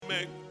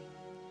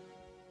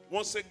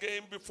Once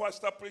again, before I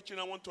start preaching,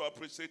 I want to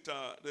appreciate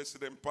our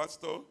resident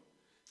pastor.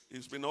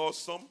 It's been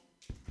awesome.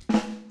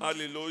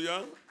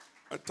 Hallelujah.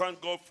 I thank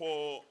God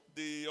for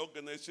the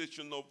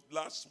organization of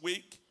last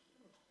week,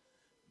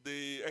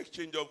 the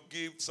exchange of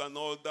gifts and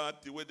all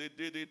that. The way they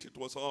did it, it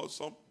was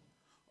awesome.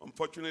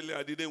 Unfortunately,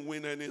 I didn't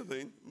win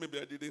anything. Maybe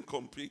I didn't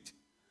compete.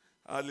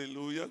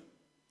 Hallelujah.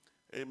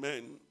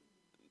 Amen.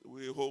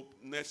 We hope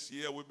next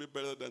year will be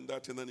better than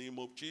that in the name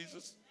of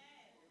Jesus.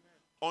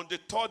 On the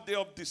third day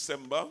of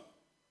December,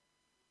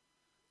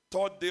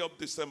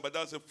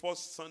 that's the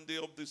first Sunday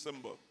of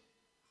December.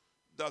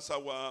 That's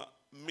our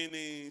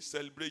mini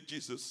Celebrate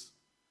Jesus.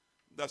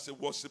 That's a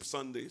worship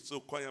Sunday.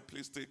 So choir,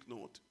 please take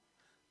note.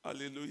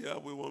 Hallelujah.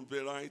 We want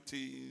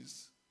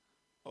varieties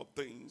of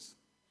things.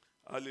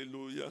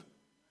 Hallelujah.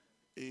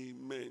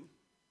 Amen.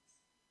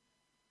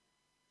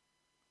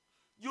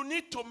 You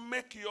need to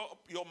make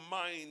your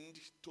mind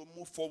to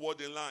move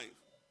forward in life.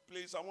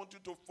 Please, I want you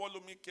to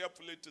follow me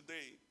carefully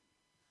today.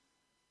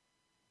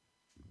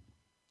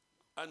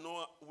 I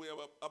know we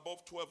are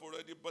above 12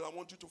 already, but I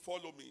want you to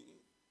follow me.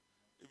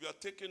 If you are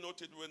taking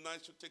notes, it would be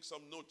nice to take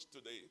some notes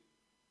today.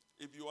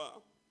 If you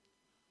are.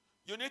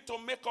 You need to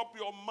make up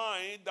your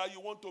mind that you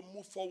want to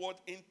move forward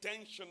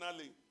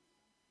intentionally.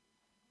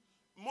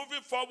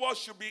 Moving forward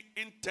should be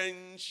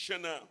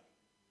intentional.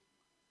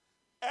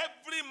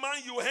 Every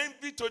man you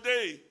envy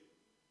today,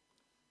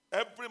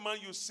 every man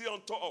you see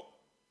on top,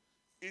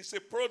 is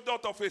a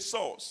product of a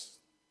source.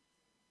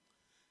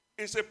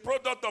 It's a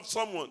product of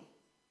someone.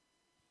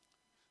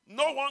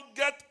 No one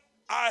gets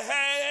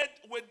ahead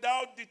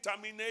without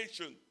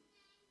determination.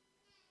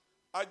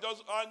 I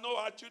know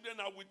our children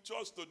are with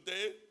us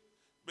today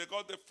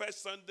because the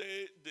first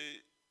Sunday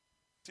the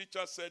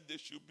teacher said they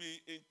should be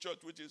in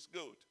church, which is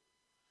good.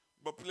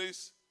 But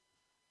please,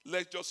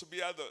 let's just be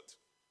alert.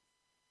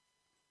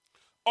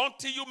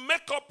 Until you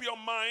make up your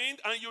mind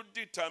and you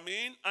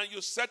determine and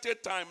you set a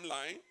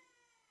timeline,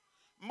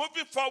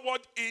 moving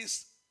forward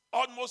is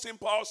almost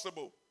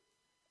impossible.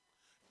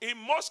 In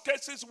most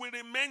cases, we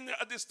remain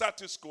at the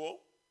status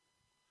quo.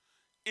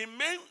 In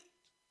many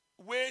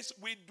ways,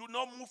 we do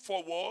not move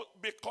forward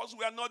because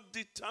we are not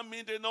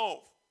determined enough.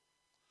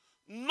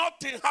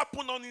 Nothing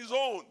happens on its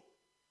own.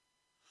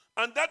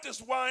 And that is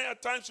why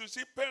at times you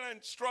see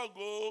parents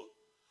struggle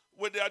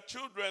with their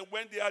children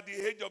when they are at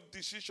the age of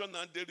decision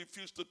and they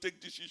refuse to take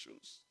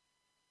decisions.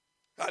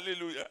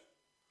 Hallelujah.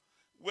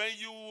 When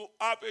you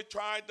have a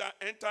child that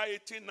enter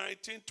 18,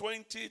 19,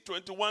 20,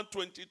 21,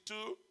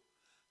 22,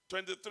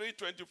 23,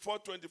 24,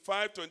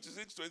 25,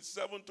 26,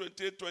 27,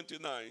 28,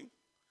 29,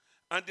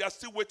 and they are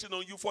still waiting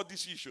on you for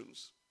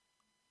decisions.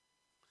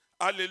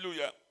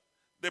 Hallelujah.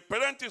 The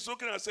parent is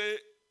looking and say,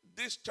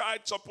 this child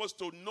is supposed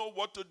to know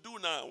what to do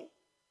now.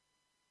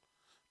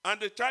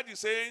 And the child is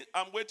saying,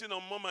 I'm waiting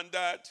on mom and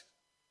dad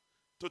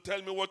to tell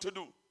me what to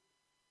do.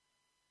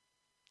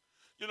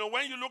 You know,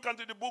 when you look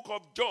into the book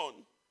of John,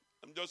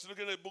 I'm just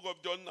looking at the book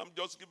of John, I'm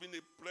just giving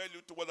a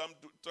prelude to what I'm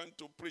trying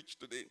to preach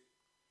today.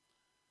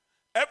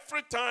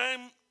 Every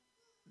time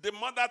the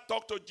mother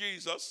talked to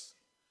Jesus,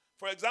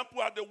 for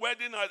example, at the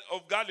wedding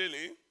of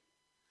Galilee,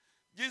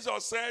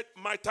 Jesus said,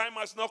 my time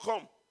has not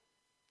come.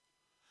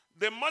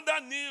 The mother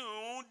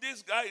knew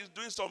this guy is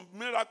doing some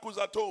miracles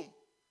at home.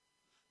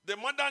 The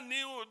mother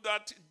knew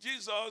that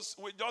Jesus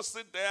will just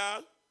sit there.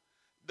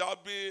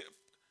 They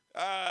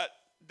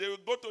will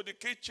go to the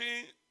kitchen,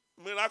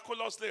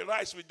 miraculously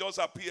rice will just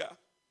appear.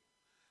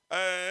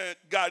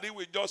 Gari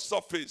will just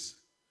surface.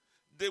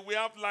 They will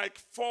have like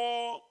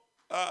 4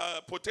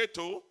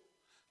 potato,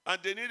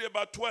 and they need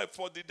about 12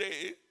 for the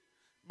day.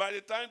 By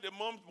the time the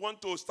mom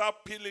want to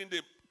start peeling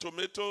the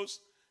tomatoes,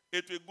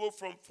 it will go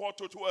from 4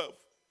 to 12.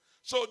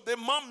 So the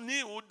mom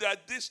knew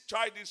that this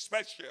child is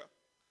special.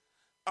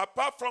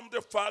 Apart from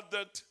the fact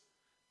that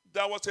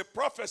there was a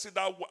prophecy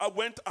that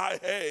went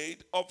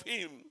ahead of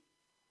him,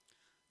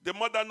 the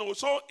mother knows.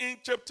 So in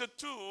chapter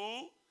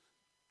 2,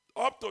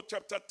 up to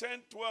chapter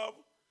 10, 12,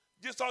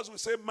 Jesus will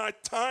say, my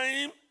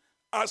time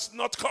has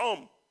not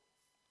come.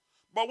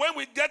 But when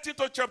we get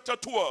into chapter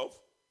 12,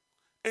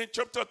 in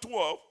chapter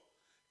 12,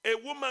 a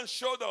woman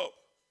showed up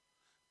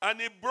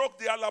and he broke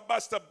the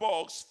alabaster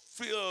box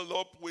filled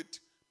up with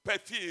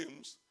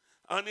perfumes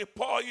and he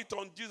poured it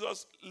on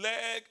Jesus'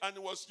 leg and he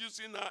was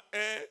using her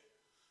hair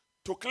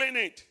to clean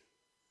it.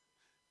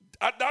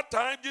 At that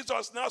time,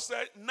 Jesus now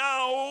said,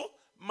 now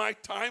my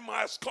time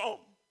has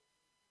come.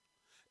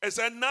 He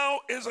said,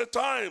 now is the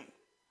time.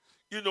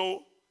 You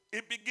know,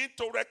 he began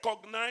to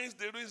recognize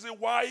the reason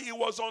why he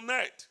was on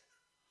earth.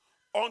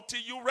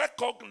 Until you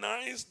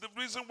recognize the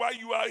reason why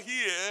you are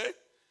here,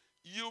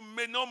 you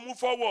may not move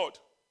forward.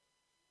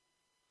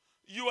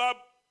 You are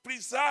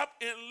preserved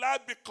in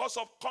life because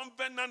of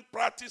covenant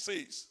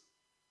practices.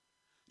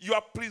 You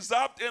are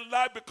preserved in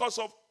life because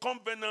of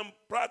covenant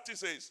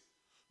practices.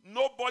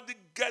 Nobody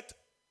gets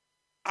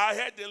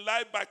ahead in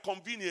life by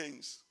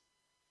convenience.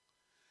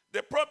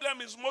 The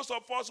problem is most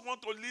of us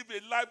want to live a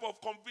life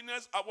of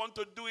convenience. I want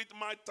to do it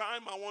my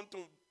time. I want to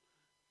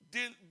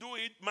do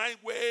it my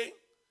way.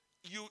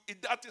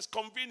 That is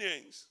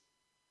convenience.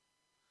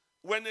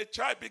 When a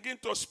child begins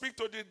to speak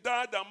to the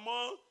dad and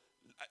mom,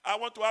 I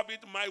want to have it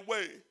my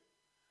way.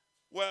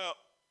 Well,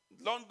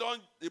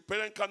 London, the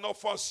parent cannot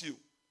force you.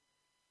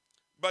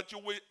 But you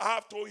will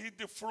have to eat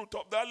the fruit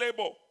of that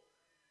labor.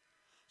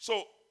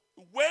 So,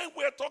 when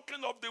we're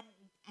talking of the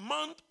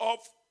month of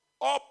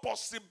all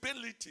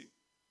possibility,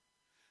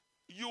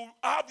 you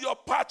have your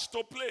part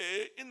to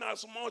play in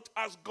as much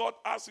as God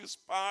has his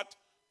part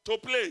to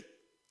play.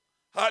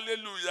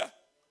 Hallelujah.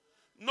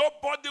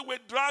 Nobody will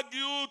drag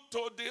you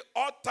to the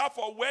altar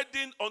for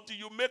wedding until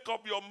you make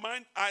up your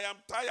mind, I am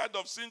tired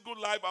of single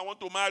life, I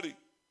want to marry.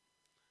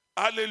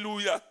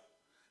 Hallelujah.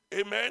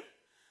 Amen.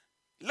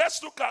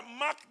 Let's look at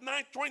Mark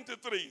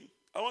 9:23.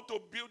 I want to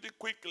build it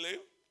quickly.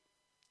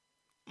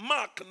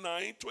 Mark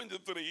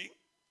 9:23.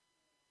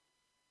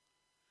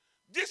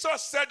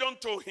 Jesus said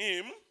unto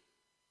him,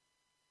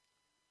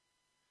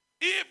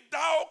 if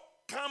thou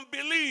can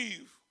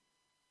believe,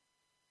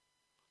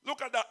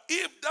 look at that,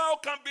 if thou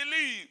can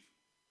believe,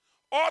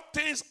 all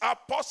things are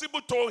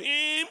possible to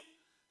him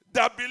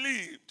that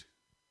believed.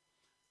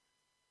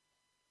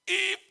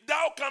 If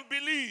thou can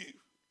believe,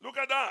 look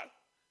at that.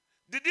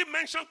 Did he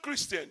mention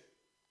Christian?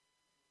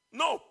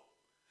 No.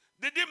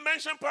 Did he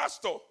mention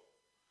pastor?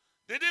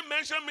 Did he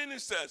mention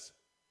ministers?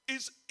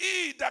 It's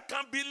he that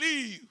can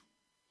believe.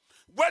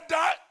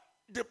 Whether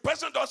the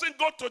person doesn't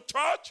go to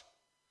church,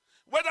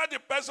 whether the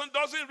person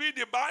doesn't read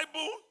the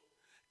Bible,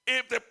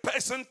 if the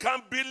person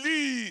can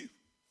believe,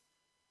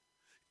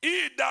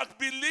 he that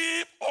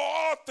believe,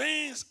 all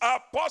things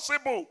are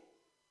possible.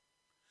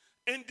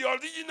 In the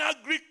original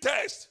Greek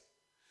text,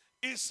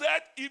 he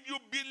said, if you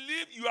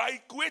believe, you are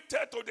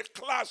equated to the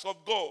class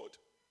of God.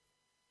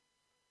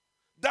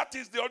 That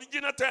is the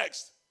original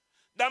text.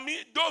 That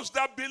means those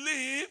that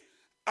believe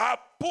are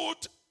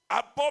put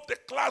above the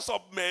class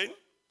of men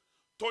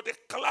to the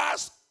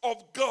class of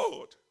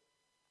God.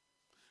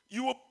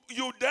 You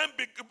then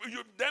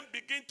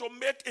begin to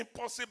make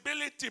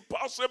impossibility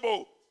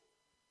possible.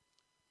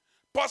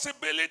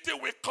 Possibility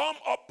will come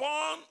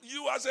upon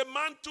you as a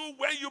man too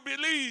when you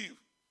believe.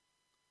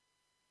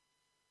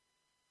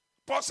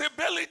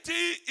 Possibility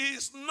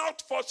is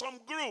not for some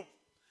group.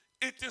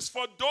 It is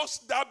for those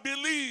that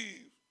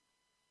believe.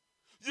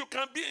 You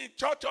can be in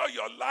church all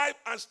your life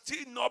and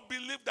still not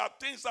believe that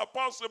things are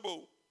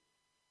possible.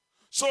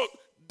 So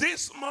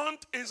this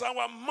month is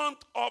our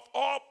month of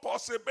all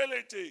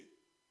possibility.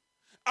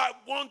 I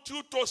want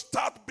you to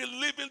start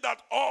believing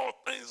that all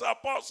things are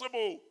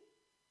possible.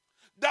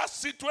 That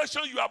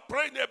situation you are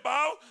praying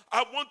about,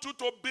 I want you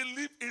to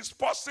believe is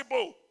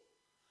possible.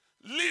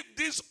 Leave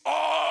this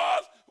all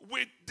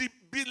with the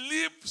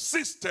belief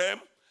system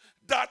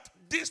that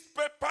this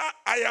paper,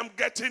 I am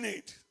getting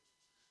it.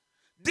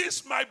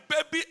 This my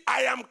baby,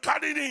 I am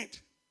carrying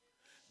it.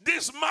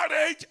 This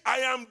marriage, I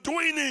am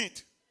doing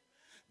it.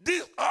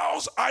 This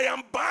house, I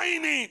am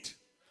buying it.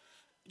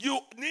 You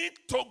need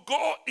to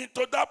go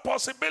into that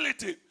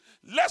possibility.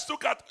 Let's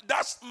look at,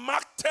 that's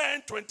Mark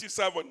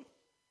 10:27.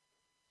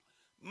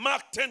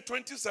 Mark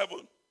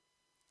 10:27.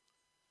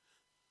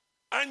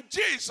 And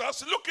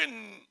Jesus,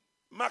 looking,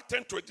 Mark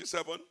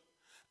 10:27,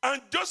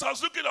 and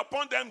Jesus looking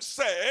upon them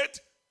said,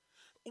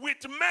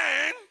 with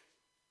men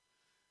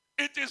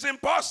it is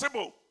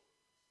impossible,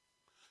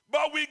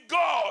 but with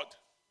God,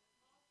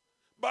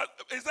 but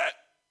is that,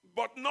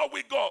 but not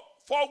with God,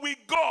 for with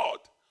God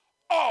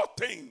all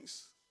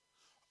things.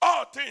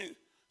 All things.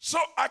 So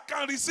I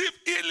can receive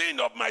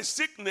healing of my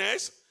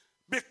sickness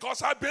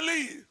because I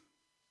believe.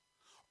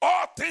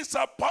 All things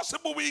are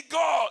possible with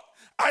God.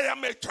 I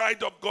am a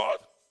child of God.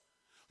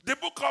 The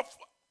book of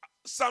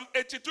Psalm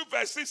 82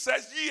 verse 6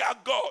 says, ye are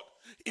God.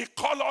 He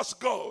calls us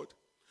God.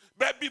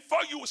 But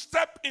before you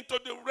step into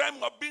the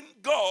realm of being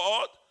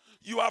God,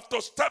 you have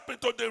to step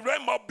into the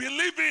realm of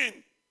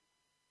believing.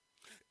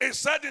 It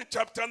said in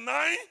chapter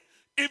 9,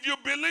 if you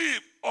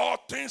believe, all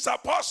things are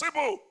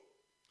possible.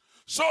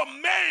 So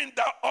men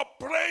that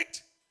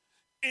operate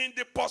in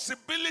the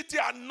possibility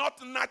are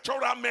not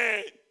natural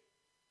men.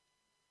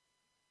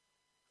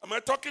 Am I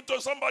talking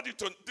to somebody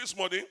this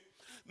morning?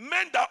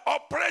 Men that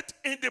operate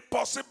in the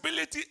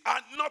possibility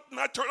are not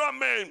natural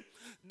men.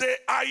 They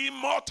are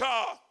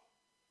immortal.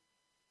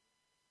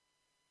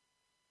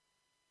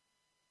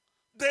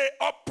 They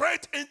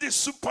operate in the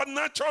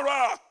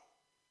supernatural.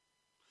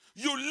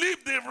 You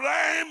leave the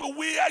realm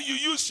where you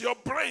use your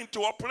brain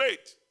to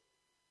operate.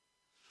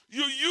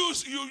 You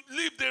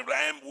leave the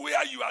realm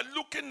where you are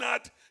looking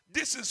at,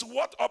 this is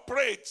what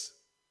operates.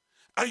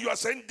 And you are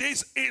saying,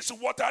 this is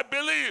what I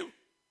believe.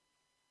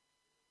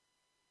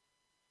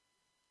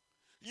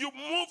 You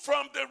move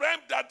from the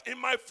realm that in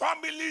my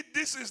family,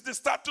 this is the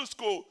status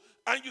quo.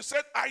 And you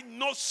said, I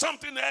know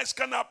something else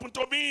can happen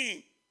to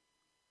me.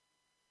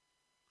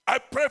 I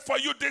pray for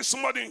you this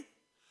morning.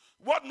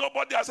 What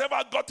nobody has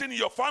ever gotten in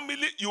your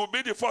family, you will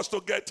be the first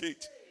to get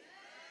it.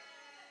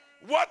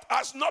 What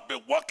has not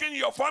been working in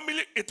your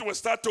family, it will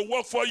start to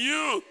work for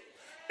you.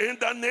 In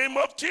the name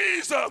of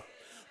Jesus.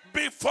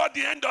 Before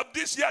the end of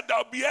this year, there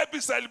will be every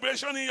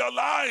celebration in your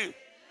life.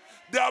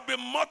 There will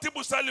be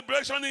multiple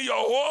celebrations in your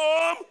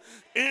home.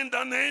 In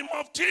the name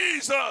of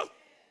Jesus.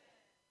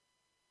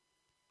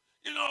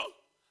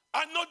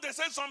 they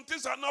say some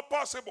things are not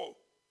possible.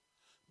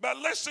 But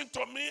listen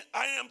to me,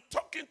 I am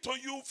talking to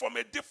you from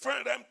a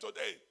different realm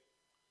today.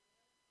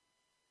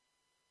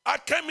 I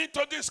came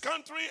into this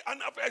country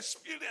and I've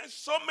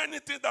experienced so many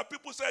things that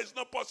people say is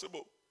not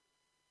possible.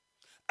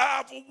 I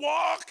have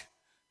walked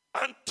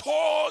and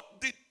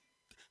taught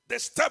the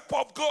step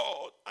of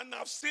God, and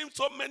I've seen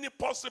so many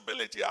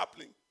possibilities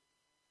happening.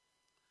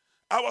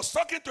 I was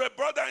talking to a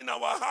brother in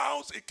our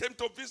house. He came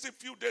to visit a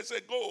few days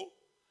ago,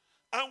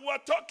 and we were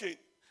talking.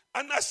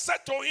 And I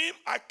said to him,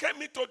 I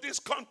came into this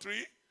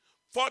country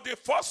for the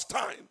first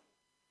time.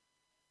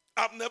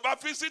 I've never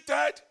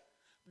visited.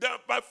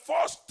 My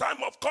first time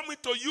of coming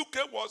to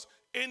UK was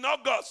in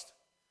August.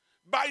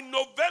 By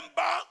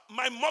November,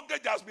 my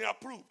mortgage has been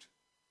approved.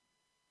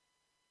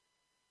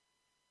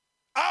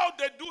 How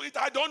they do it,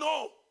 I don't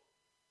know.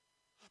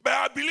 But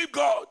I believe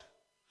God.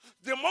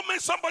 The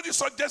moment somebody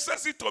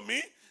suggested it to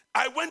me,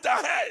 I went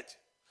ahead.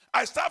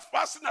 I start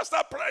fasting, I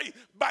start praying.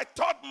 By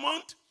third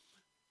month,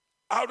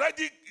 I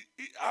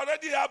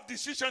already have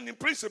decision in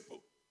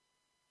principle.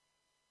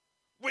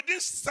 Within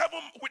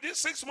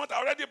 6 months, I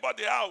already bought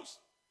the house.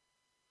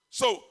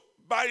 So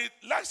by,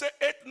 let's say,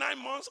 8-9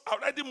 months, I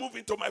already moved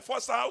into my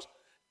first house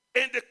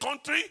in the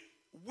country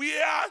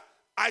where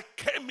I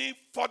came in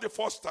for the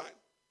first time.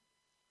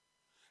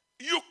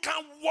 You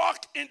can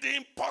walk in the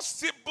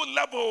impossible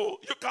level.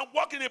 You can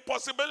walk in the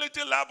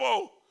possibility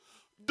level.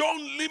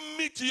 Don't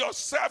limit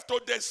yourself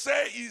to they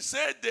say, he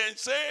said, they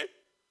say.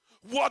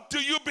 What do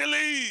you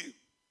believe?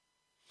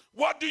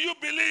 What do you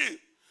believe?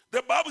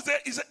 The Bible says,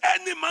 is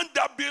any man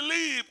that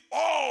believes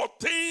all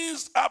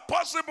things are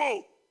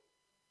possible.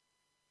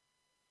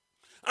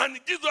 And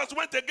Jesus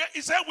went again,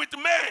 he said with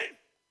men.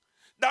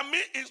 That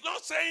means he's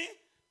not saying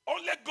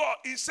only God.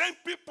 He's saying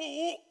people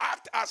who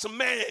act as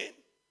men.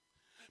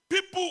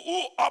 People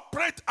who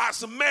operate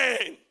as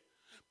men.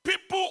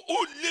 People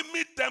who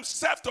limit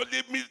themselves to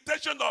the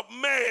limitation of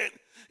men.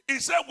 He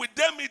said with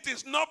them it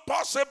is not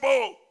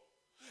possible.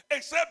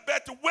 He said,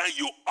 but when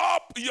you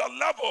up your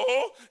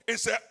level, he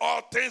said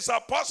all things are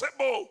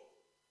possible.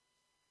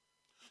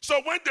 So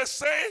when they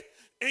say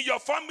in your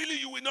family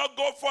you will not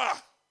go far.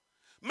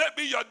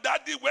 Maybe your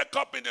daddy wake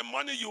up in the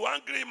morning, you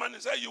angry him and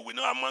he say you will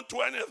not amount to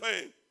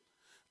anything.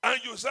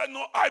 And you say,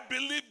 no, I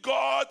believe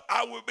God,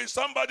 I will be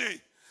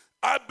somebody.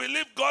 I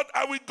believe God,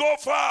 I will go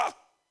far.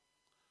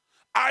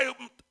 I'm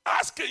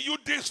asking you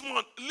this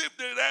month, leave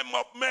the realm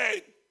of men.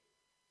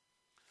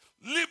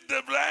 Leave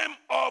the realm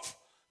of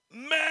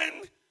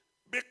men,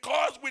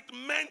 because with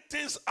men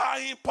things are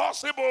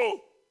impossible.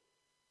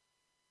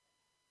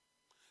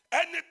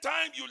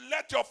 Anytime you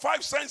let your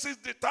 5 senses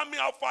determine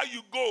how far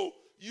you go,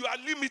 you are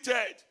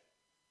limited.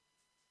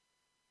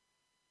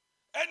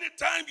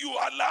 Anytime you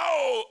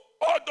allow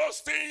all those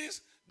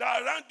things that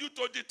are around you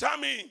to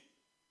determine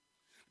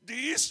the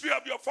history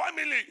of your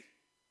family,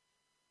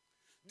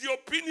 the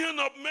opinion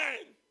of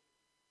men,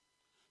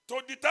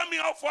 to determine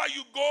how far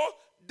you go,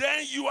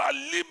 then you are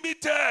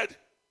limited.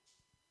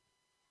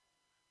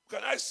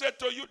 Can I say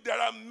to you, there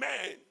are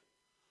men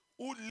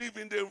who live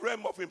in the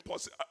realm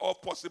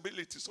of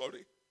possibility,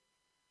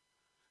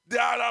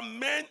 There are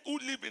men who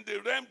live in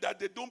the realm that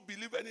they don't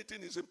believe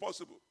anything is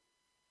impossible.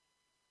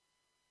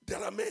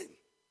 There are men.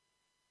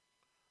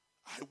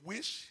 I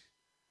wish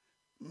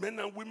men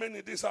and women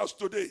in this house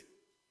today,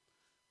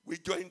 we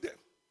join them.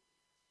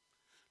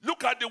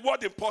 Look at the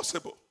word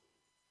impossible.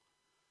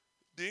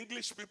 The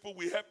English people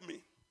will help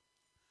me.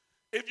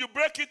 If you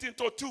break it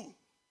into 2,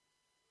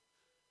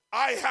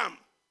 I am.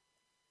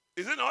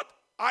 Is it not?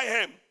 I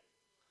am.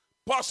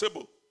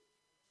 Possible.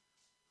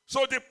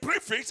 So the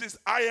prefix is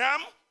I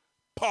am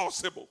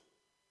possible.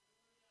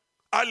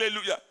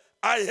 Hallelujah.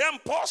 I am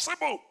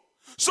possible.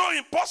 So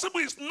impossible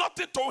is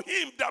nothing to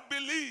him that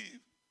believes.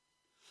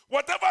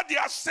 Whatever they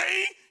are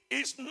saying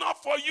is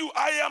not for you.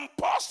 I am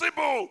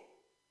possible.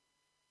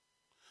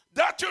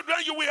 That children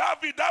you will have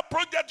it, that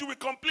project you will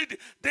complete it,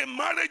 the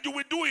marriage you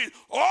will do it.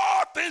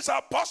 All things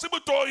are possible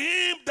to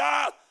him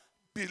that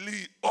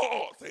believe.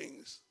 All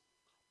things.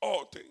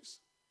 All things.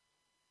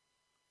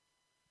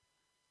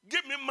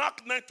 Give me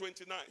Mark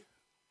 9:29.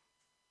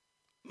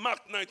 Mark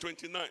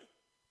 9:29.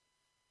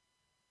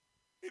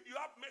 If you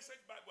have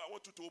Message Bible, I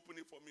want you to open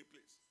it for me,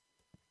 please.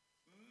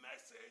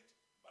 Message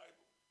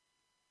Bible.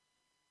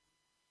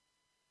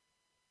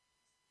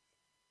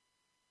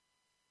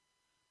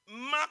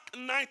 Mark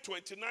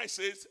 9:29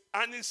 says,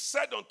 and he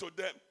said unto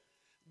them,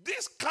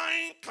 this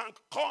kind can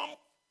come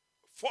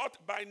forth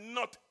by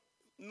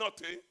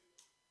nothing,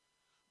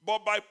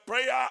 but by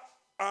prayer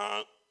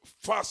and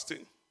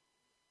fasting.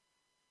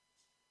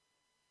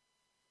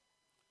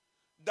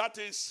 That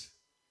is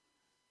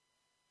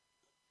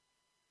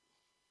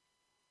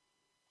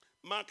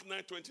Mark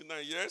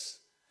 9:29, yes?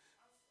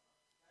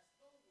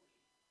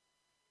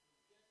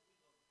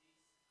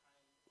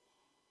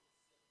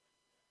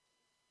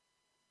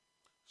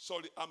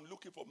 Sorry, I'm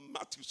looking for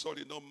Matthew.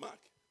 Sorry, not Mark.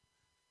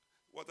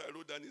 What I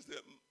wrote down is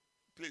the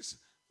please.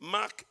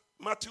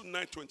 Matthew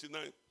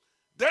 9:29.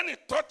 Then he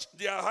touched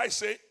their eyes,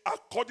 saying,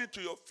 according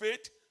to your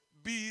faith,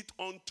 be it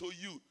unto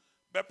you.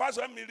 But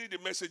Pastor, let me read the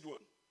Message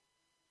one.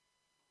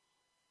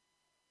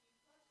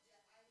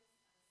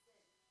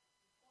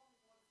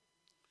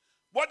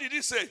 What did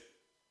he say?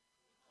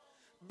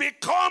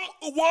 Become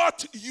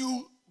what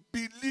you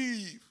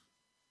believe.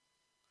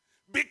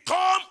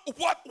 Become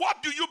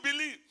what do you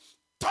believe?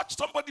 Touch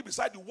somebody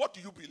beside you. What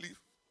do you believe?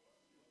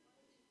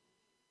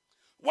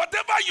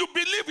 Whatever you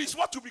believe is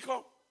what you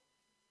become.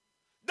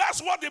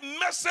 That's what the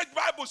Message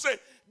Bible says.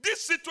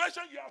 This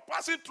situation you are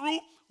passing through,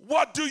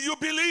 what do you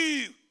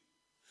believe?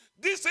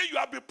 This thing you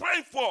have been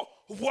praying for,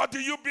 what do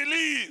you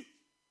believe?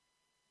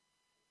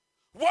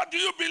 What do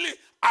you believe?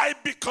 I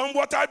become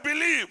what I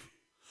believe.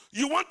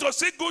 You want to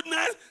see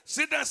goodness?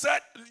 Sit and say,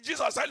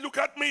 Jesus said, look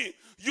at me.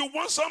 You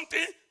want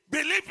something?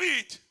 Believe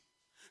it.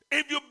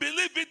 If you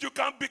believe it, you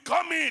can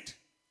become it.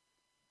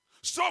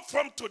 So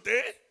from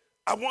today,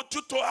 I want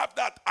you to have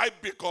that. I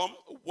become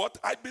what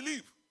I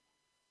believe.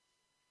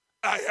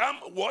 I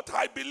am what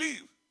I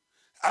believe.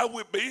 I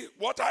will be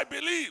what I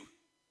believe.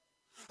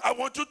 I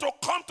want you to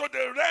come to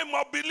the realm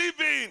of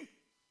believing.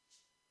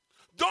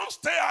 Don't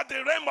stay at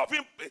the realm of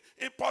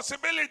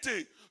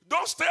impossibility.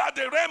 Don't stay at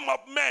the realm of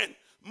men.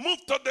 Move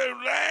to the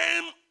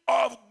realm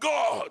of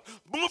God.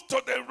 Move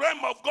to the realm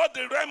of God,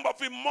 the realm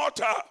of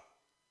immortal.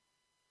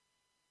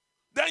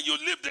 Then you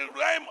leave the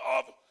realm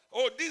of,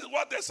 this is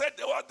what they said,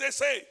 what they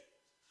say.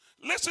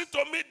 Listen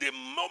to me, the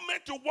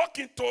moment you walk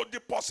into the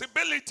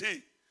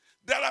possibility,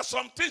 there are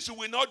some things you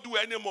will not do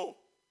anymore.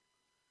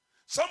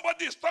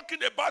 Somebody is talking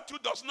about you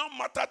does not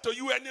matter to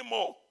you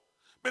anymore.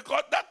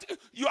 Because that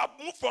you have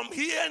moved from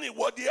hearing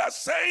what they are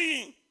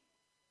saying.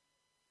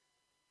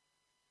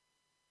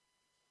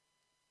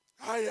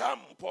 I am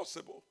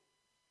possible.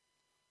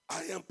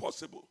 I am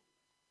possible.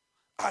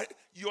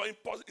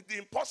 The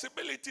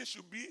impossibility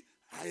should be,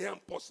 I am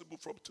possible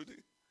from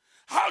today.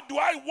 How do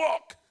I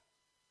walk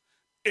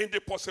in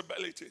the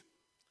possibility?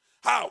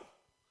 How?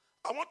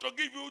 I want to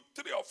give you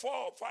 3 or 4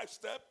 or 5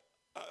 steps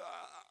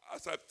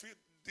as I feel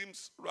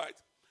things right.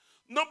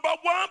 Number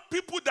 1,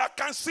 people that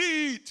can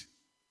see it.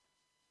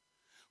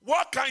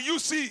 What can you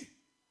see?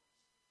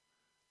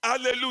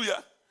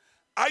 Hallelujah.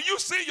 Are you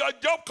seeing your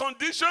job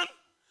condition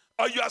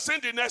or you are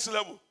seeing the next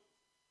level?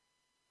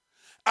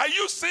 Are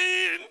you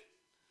seeing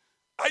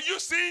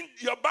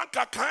your bank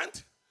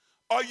account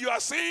or you are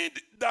seeing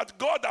that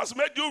God has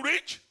made you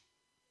rich?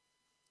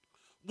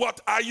 What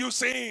are you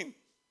seeing?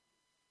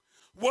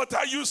 What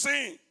are you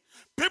seeing?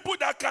 People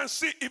that can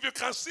see, if you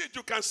can see it,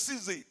 you can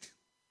seize it.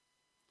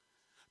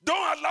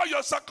 Don't allow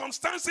your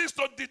circumstances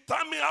to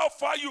determine how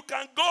far you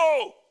can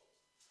go.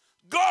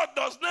 God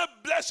does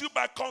not bless you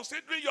by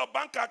considering your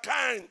bank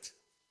account.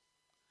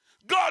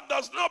 God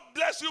does not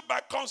bless you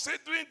by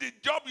considering the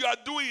job you are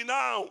doing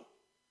now.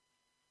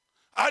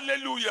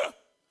 Hallelujah.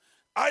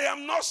 I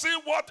am not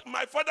seeing what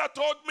my father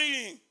told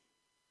me.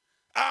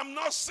 I am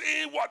not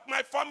seeing what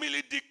my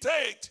family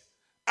dictate.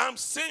 I'm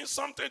seeing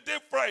something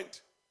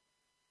different.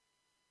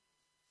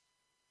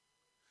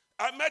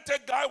 I met a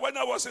guy when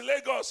I was in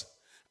Lagos,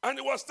 and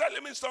he was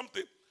telling me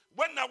something.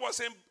 When I was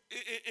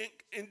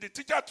in the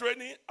teacher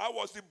training, I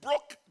was the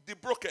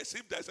brokest,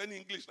 if there's any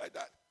English like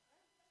that.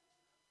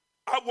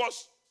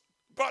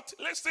 But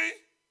let's see,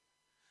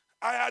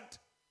 I had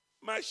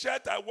my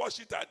shirt, I washed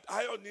it, I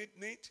ironed it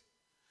neat,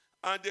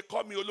 and they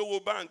call me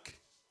Olowo Bank.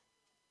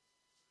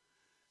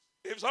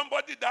 If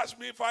somebody dashed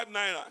me 5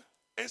 naira,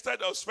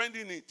 instead of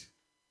spending it,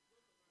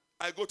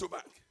 I go to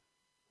bank.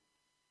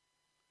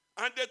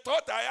 And they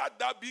thought I had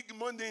that big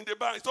money in the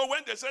bank. So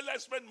when they say,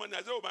 let's spend money,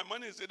 I say, my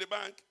money is in the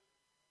bank.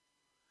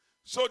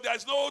 So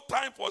there's no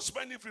time for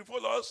spending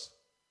frivolous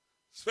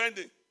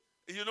spending.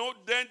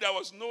 Then there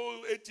was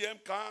no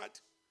ATM card.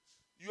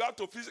 You have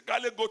to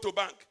physically go to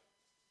bank.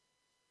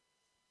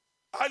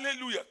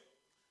 Hallelujah.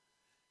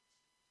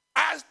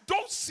 I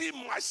don't see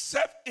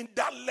myself in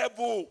that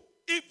level,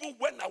 even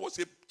when I was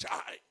a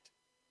child.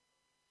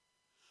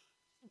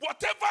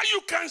 Whatever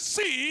you can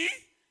see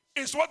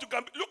is what you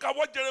can. Look at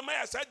what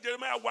Jeremiah said,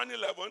 Jeremiah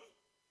 1:11.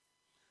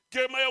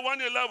 Jeremiah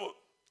 1:11.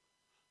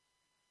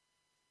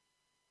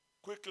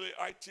 Quickly,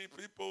 IT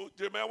people.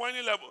 Jeremiah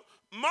 1:11.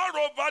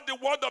 Moreover, the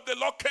word of the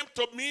Lord came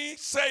to me,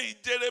 say,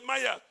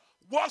 Jeremiah,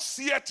 what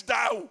seest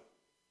thou?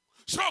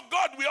 So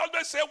God, we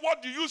always say,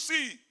 what do you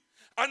see?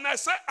 And I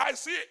say, I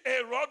see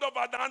a rod of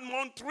an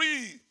almond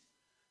tree.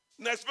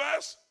 Next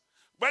verse.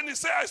 When he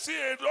said, I see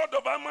a rod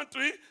of an almond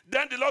tree,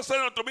 then the Lord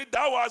said unto me,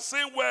 thou hast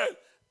seen well.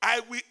 I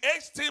will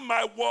hasten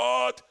my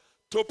word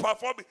to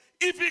perform it.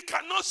 If he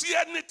cannot see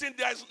anything,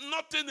 there is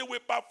nothing he will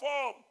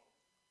perform.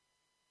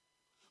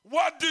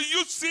 What do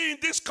you see in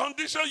this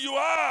condition you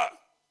are?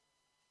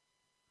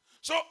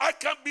 So I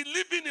can be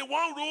living in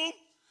one room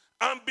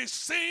and be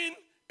seeing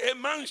a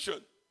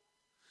mansion.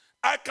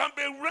 I can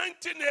be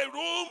renting a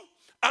room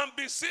and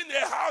be seeing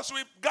a house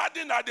with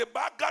garden at the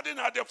back, garden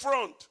at the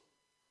front.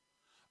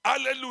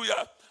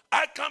 Hallelujah.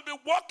 I can be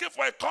working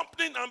for a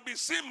company and be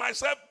seeing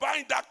myself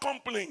buying that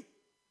company.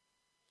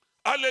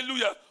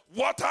 Hallelujah.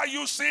 What are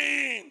you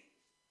seeing?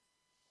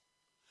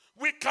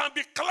 We can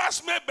be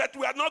classmates, but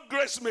we are not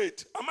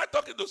gracemates. Am I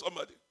talking to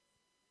somebody?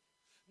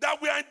 That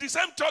we are in the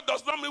same church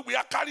does not mean we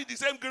are carrying the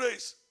same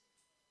grace.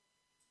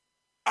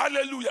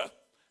 Hallelujah.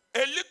 A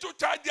little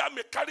child there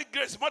may carry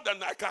grace more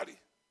than I carry.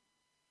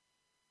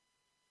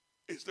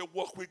 is the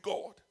walk with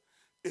God.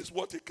 It's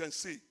what he can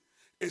see.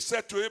 He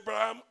said to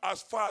Abraham,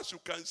 as far as you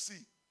can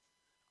see,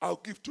 I'll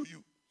give to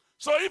you.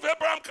 So if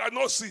Abraham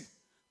cannot see,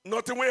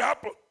 nothing will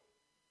happen.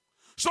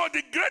 So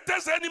the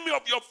greatest enemy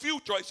of your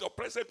future is your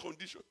present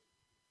condition.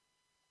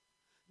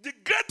 The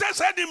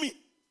greatest enemy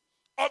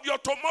of your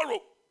tomorrow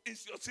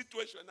is your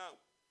situation now.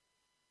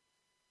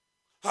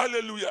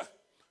 Hallelujah.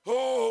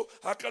 Oh,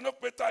 I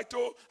cannot pay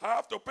title. I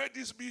have to pay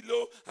this bill.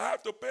 Oh, I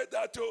have to pay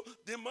that. Oh,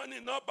 the money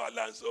not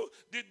balance. Oh,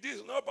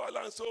 this not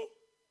balance. Oh.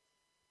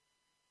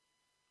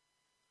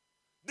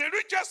 The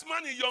richest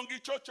man in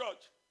Yongicho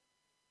Church,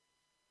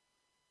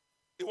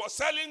 he was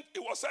selling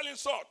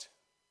salt.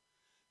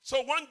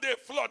 So one day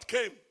flood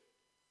came.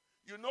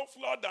 You know,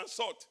 flood and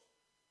salt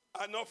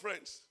are not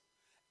friends.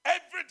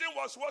 Everything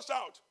was washed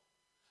out.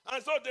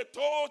 And so they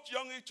told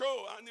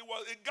Yongicho, and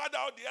he gathered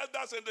out the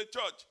elders in the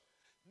church.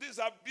 These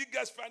are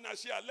biggest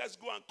financier. Let's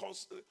go and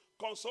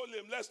console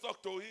him. Let's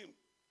talk to him.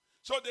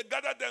 So they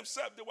gathered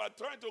themselves. They were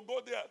trying to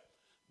go there.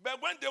 But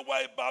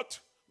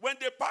when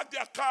they parked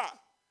their car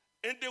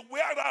in the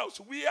warehouse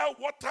where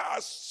water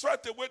has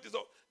swept away,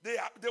 they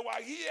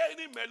were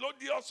hearing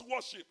melodious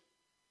worship.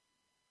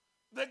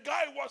 The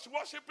guy was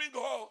worshiping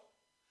God.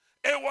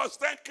 He was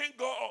thanking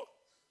God.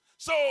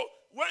 So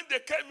when they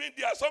came in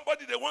there,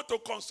 somebody they want to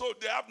console,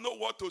 they have no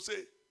word to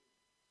say.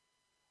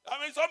 I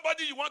mean,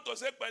 somebody you want to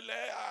say,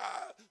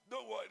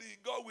 don't worry,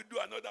 God will do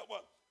another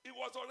one. He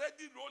was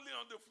already rolling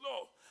on the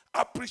floor,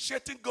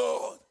 appreciating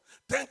God,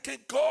 thanking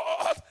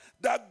God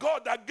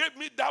that gave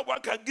me that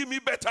one can give me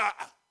better.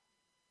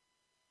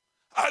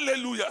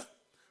 Hallelujah.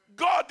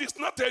 God is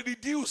not a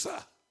reducer.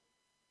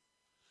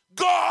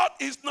 God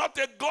is not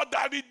a God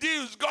that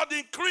reduces. God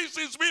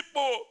increases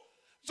people.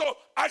 So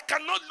I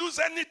cannot lose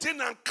anything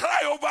and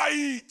cry over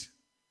it.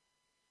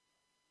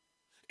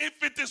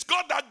 If it is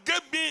God that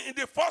gave me in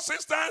the first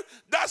instance,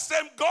 that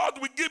same God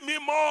will give me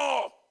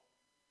more.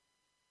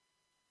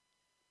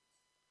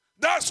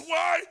 That's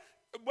why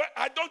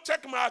I don't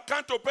check my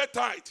account to pay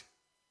tithe.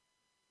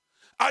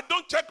 I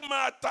don't check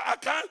my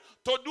account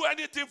to do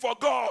anything for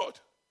God.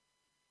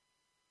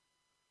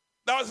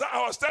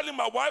 I was telling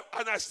my wife,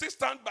 and I still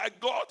stand by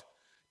God.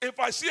 If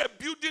I see a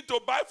building to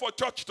buy for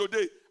church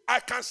today, I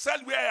can sell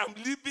where I am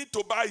living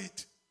to buy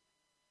it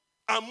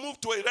and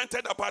move to a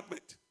rented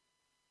apartment.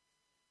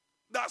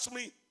 That's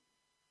me.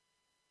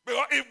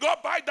 Because if God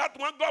buy that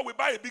one, God will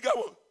buy a bigger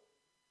one.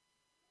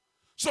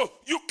 So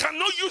you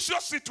cannot use your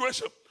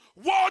situation.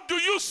 What do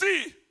you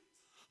see?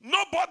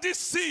 Nobody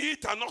see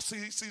it and not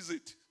sees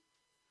it.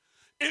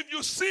 If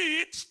you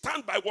see it,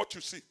 stand by what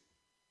you see.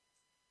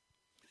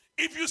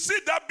 If you see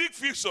that big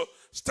fish, so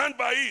stand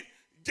by it.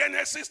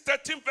 Genesis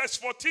 13 verse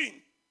 14.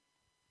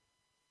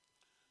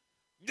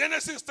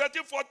 Genesis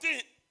 13,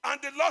 14. And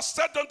the Lord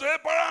said unto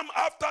Abraham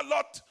after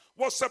Lot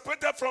was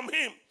separated from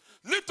him,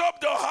 lift up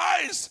your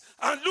eyes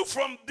and look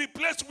from the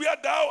place where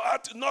thou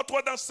art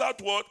northward and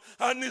southward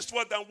and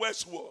eastward and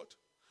westward.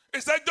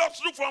 He said,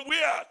 just look from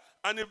where?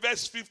 And in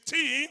verse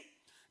 15,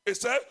 it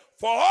said,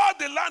 for all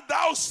the land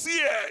thou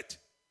seest,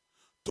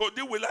 to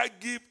thee will I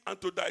give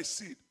unto thy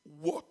seed.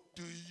 What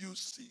do you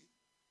see?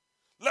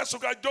 Let's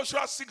look at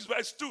Joshua 6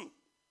 verse 2.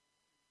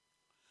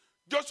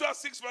 Joshua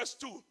 6 verse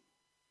 2.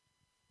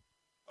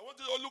 I want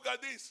you to look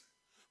at this.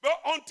 But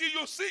until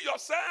you see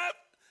yourself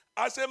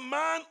as a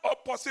man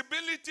of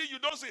possibility, you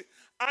don't see.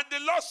 And the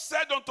Lord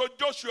said unto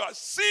Joshua,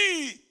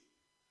 see,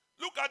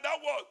 look at that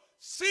word.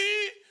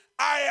 See,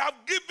 I have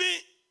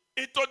given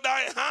into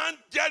thy hand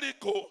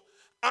Jericho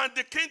and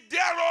the king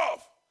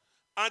thereof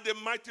and the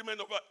mighty men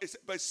of it.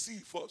 But see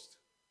first.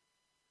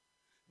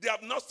 They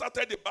have not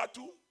started the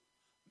battle.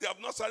 They have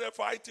not started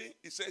fighting.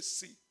 He says,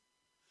 see.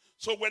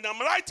 So when I'm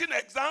writing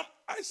exam,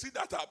 I see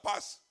that I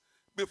pass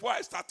before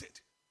I started.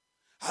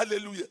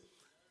 Hallelujah.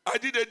 I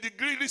did a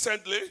degree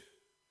recently.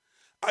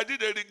 I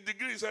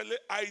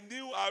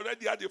knew I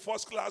already had the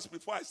first class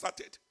before I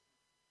started.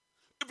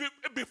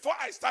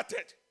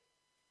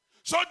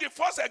 So the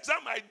first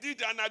exam I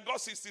did and I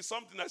got 60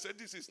 something, I said,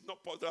 this is not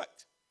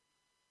right.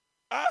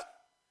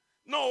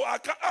 No, I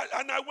can't.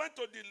 And I went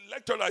to the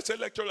lecturer. I said,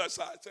 lecturer,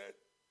 sir, I said,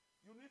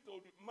 you need to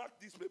mark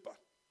this paper.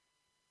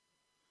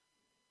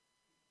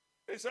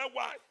 He said,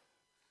 why?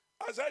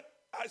 I said,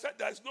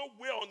 there's no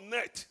way on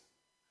net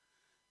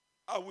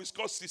I will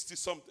score 60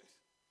 something.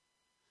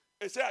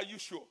 He said, are you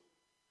sure?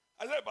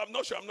 I said, but I'm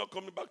not sure, I'm not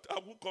coming back. I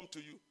will come to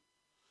you.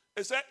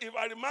 He said, if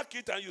I remark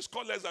it and you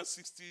score less than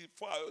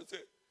 64, I will say,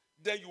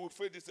 then you will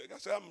fail this. I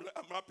said,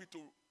 I'm happy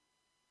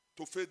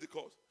to fail the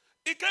course.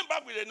 He came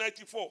back with a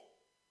 94.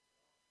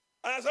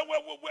 And I said,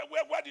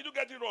 where did you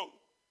get it wrong?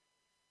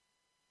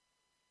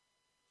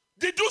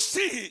 Did you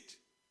see it?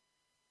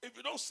 If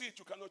you don't see it,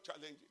 you cannot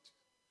challenge it.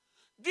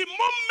 The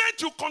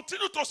moment you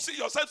continue to see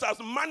yourself as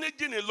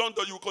managing in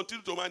London, you will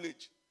continue to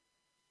manage.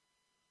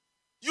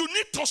 You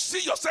need to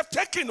see yourself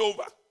taking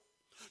over.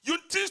 You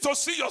need to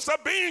see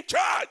yourself being in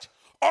charge.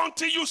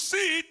 Until you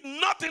see it,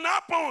 nothing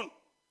happens.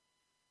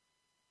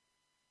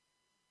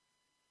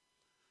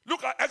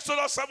 Look at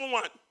Exodus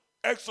 7:1.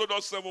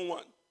 Exodus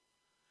 7:1.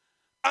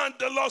 And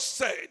the Lord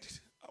said,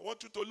 I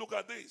want you to look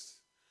at this.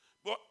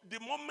 But the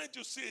moment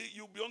you see it,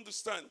 you'll be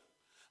understand.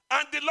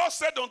 And the Lord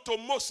said unto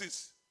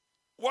Moses,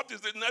 what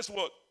is the next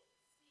word?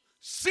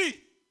 See,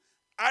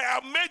 I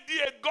have made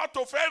thee a God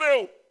to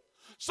Pharaoh.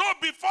 So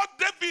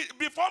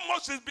before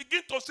Moses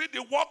begin to see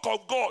the work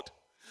of God,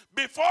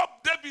 before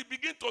David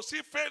begin to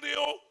see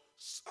Pharaoh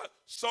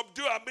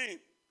subdue,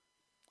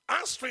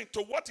 answering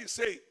to what he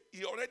said,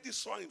 he already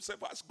saw himself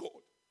as God.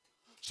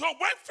 So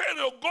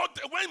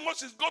when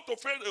Moses got to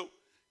Pharaoh,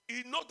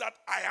 he know that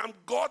I am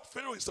God.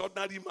 Pharaoh is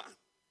ordinary man.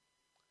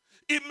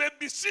 He may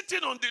be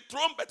sitting on the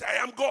throne, but I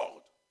am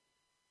God.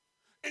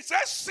 He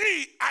says,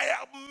 see, I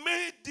have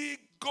made thee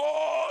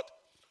God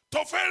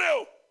to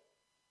Pharaoh.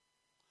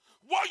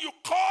 What you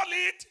call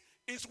it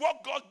is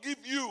what God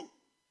give you.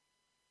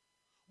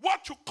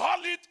 What you call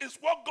it is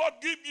what God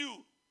give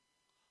you.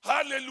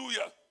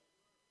 Hallelujah.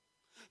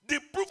 The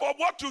proof of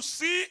what you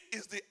see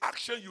is the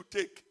action you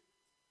take.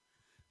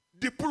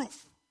 The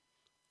proof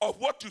of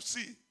what you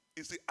see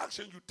is the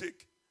action you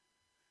take.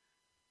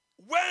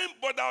 When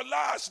Brother Ola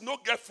has no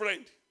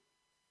girlfriend,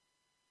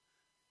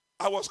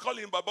 I was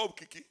calling him Baba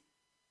Okiki.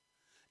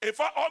 In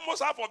fact,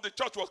 almost half of the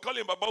church was calling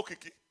him Baba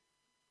Okiki.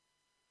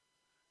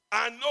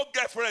 And no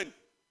girlfriend.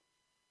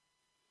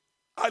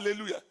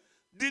 Hallelujah.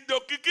 Did the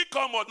Okiki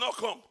come or not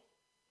come?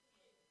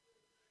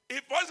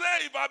 If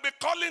I be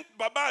calling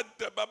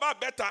Baba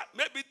better,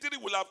 maybe 3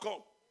 will have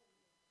come.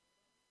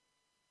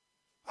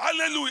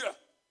 Hallelujah.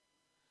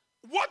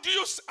 What do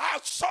you say?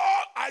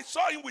 I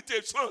saw him with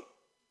a son.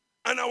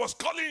 And I was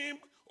calling him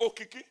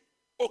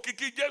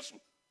Okiki Jesus.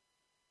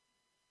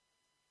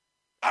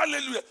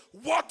 Hallelujah.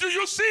 What do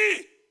you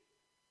see?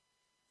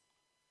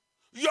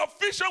 Your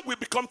vision will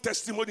become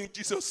testimony in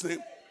Jesus' name.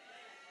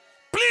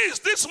 Please,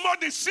 this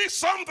morning, see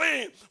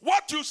something.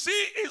 What you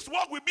see is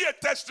what will be a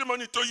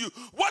testimony to you.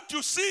 What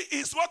you see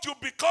is what you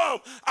become.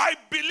 I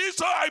believe,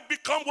 so I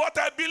become what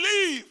I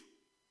believe.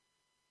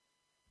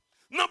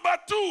 Number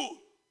 2,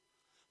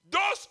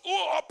 those who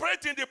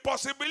operate in the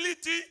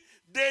possibility,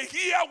 they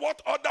hear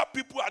what other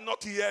people are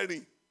not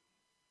hearing.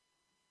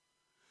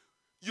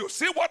 You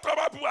see what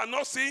other people are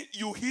not seeing.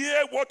 You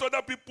hear what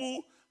other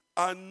people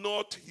are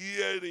not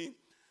hearing.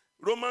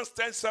 Romans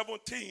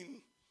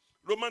 10:17.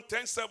 Romans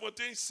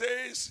 10:17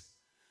 says,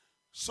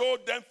 so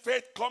then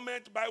faith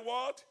cometh by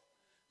what?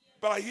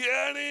 By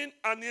hearing,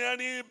 and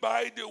hearing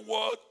by the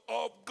word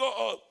of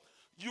God.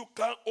 You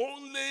can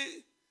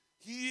only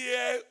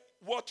hear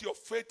what your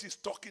faith is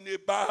talking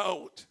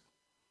about.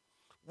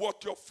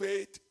 What your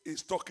faith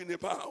is talking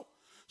about.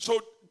 So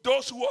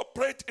those who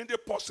operate in the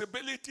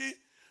possibility,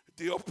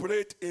 they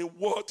operate in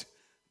what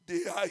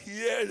they are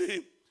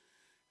hearing.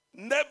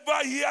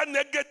 Never hear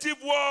negative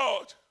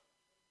word.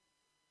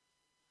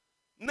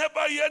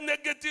 Never hear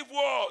negative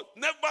word.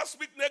 Never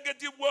speak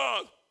negative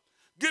word.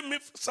 Give me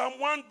Psalm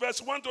 1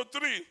 verse 1 to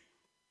 3.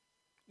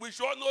 We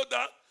should know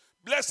that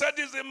blessed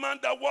is the man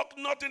that walk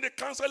not in the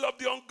counsel of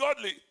the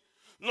ungodly,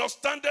 nor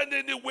standeth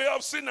in the way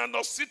of sin, and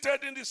nor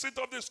seated in the seat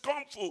of the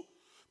scornful.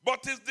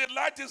 But his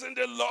delight is in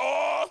the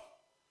law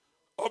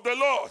of the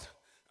Lord.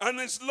 And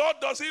his law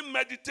does he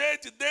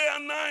meditate day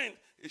and night.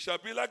 It shall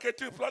be like a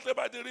tree planted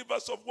by the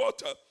rivers of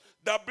water,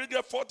 that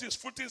bringeth forth his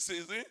fruit in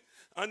season,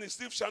 and his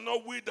leaf shall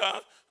not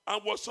wither,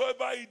 and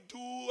whatsoever he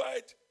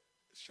doeth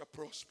shall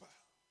prosper.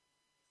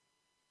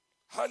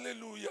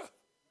 Hallelujah.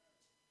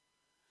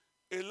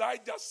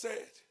 Elijah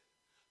said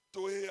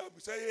to Ahab, he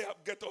said, Ahab,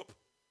 get up.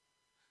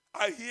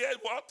 I hear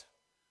what?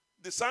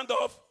 The sound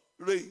of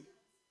rain.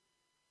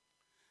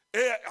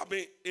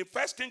 In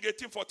 1 Kings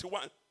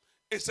 18:41,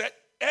 it said,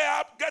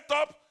 Ahab, get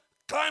up,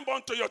 climb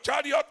onto your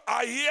chariot.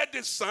 I hear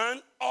the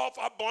sound of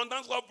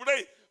abundance of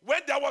rain.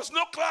 When there was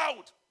no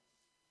cloud.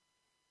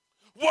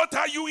 What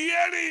are you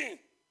hearing?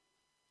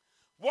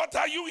 What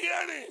are you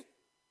hearing?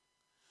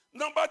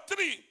 Number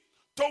 3,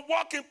 to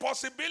walk in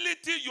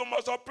possibility, you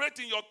must operate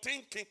in your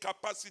thinking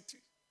capacity.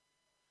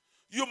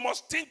 You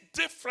must think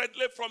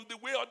differently from the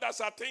way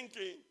others are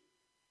thinking.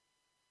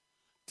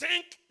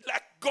 Think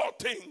like God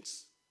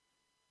thinks.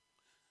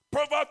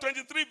 Proverbs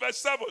 23 verse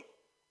 7.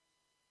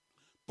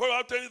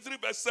 Proverbs 23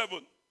 verse 7.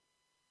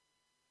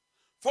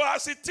 For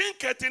as he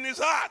thinketh in his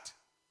heart,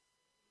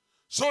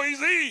 so is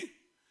he.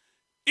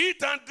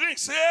 Eat and drink,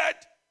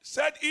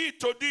 said he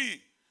to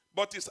thee,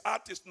 but his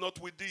heart is not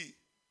with thee.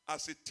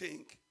 As he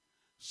think,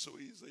 so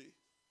is he.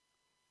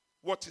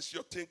 What is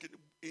your thinking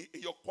in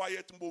your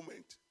quiet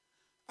moment?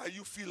 Are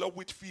you filled up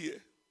with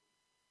fear?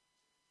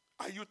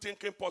 Are you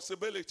thinking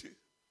possibility?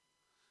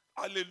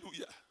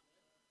 Hallelujah.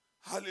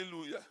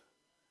 Hallelujah.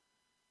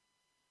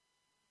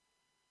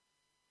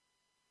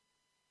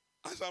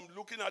 As I'm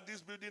looking at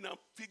this building, I'm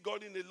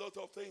figuring a lot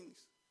of things.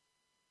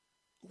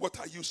 What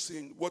are you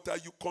seeing? What are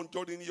you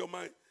conjuring in your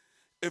mind?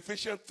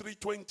 Ephesians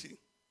 3:20.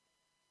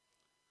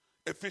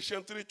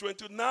 Ephesians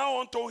 3:20. Now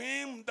unto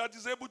him that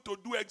is able to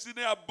do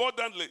exceeding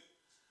abundantly,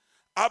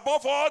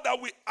 above all that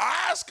we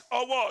ask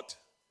or what?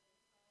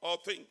 Or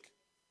think.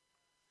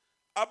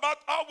 About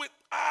how we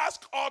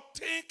ask or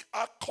think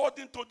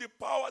according to the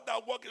power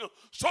that works in you.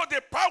 So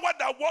the power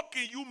that works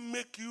in you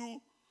make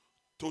you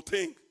to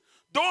think.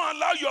 Don't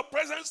allow your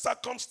present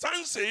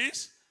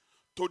circumstances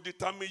to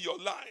determine your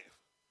life.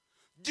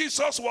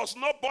 Jesus was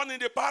not born in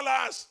the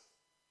palace,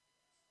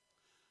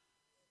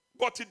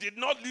 but he did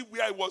not live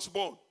where he was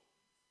born.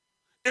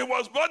 He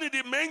was born in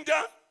the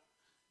manger,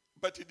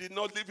 but he did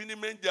not live in the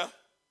manger.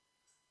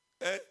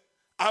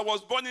 I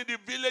was born in the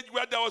village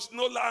where there was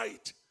no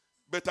light,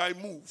 but I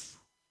move.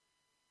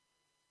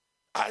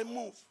 I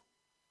move.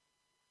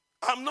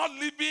 I'm not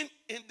living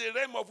in the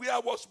realm of where I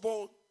was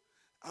born.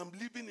 I'm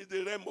living in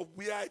the realm of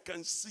where I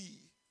can see.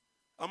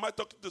 Am I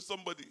talking to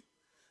somebody?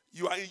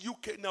 You are in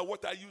UK now.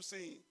 What are you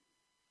saying?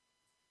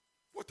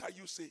 What are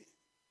you saying?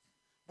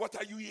 What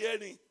are you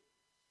hearing?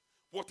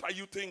 What are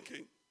you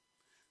thinking?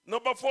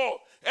 Number 4,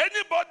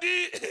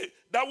 anybody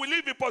that will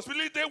live in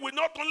possibility will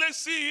not only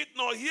see it,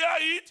 nor hear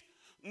it,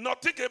 nor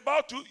think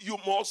about it, you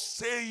must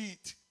say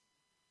it.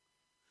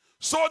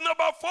 So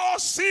number 4,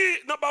 see.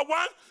 Number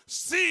 1,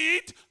 see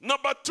it.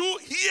 Number 2,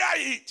 hear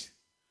it.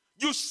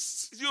 You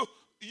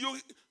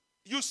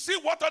see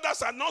what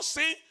others are not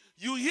seeing.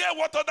 You hear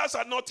what others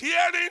are not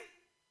hearing.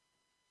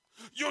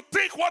 You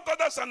think what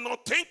others are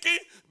not thinking.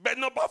 But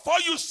number 4,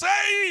 you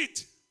say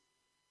it.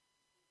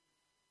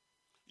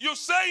 You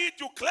say it,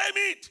 you claim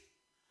it.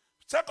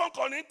 2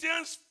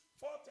 Corinthians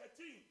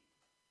 4:13.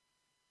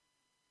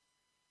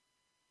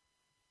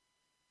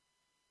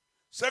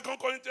 2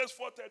 Corinthians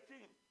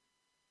 4:13.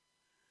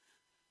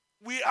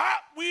 We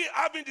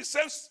having the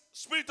same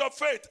spirit of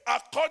faith,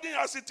 according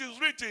as it is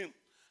written,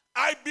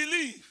 I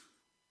believe,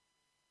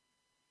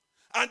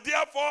 and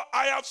therefore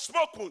I have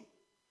spoken.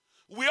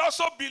 We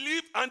also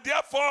believe, and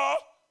therefore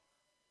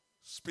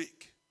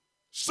speak.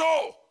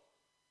 So,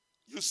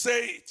 you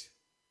say it.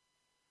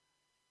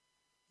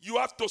 You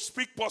have to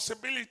speak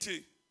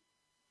possibility.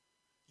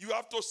 You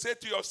have to say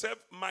to yourself,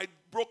 my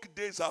broke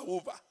days are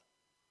over.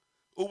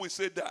 Who will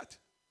say that?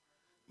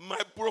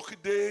 My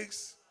broke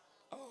days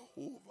are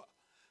over.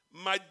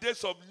 My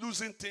days of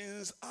losing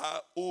things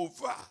are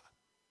over.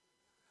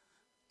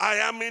 I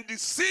am in the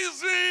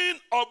season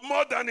of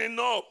more than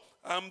enough.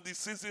 I'm the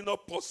season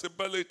of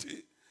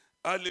possibility.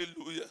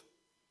 Hallelujah.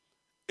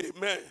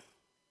 Amen.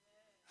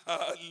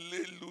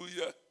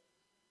 Hallelujah.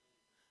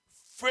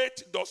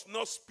 Faith does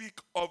not speak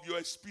of your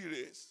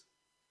experience.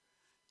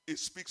 It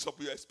speaks of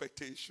your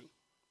expectation.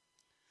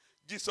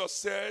 Jesus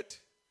said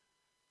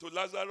to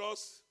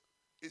Lazarus,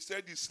 he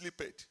said he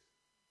sleepeth.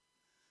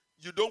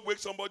 You don't wake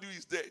somebody who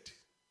is dead.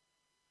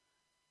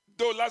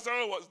 Though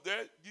Lazarus was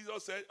dead,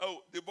 Jesus said,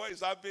 oh, the boy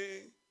is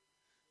having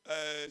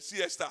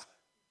siesta.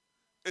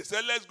 He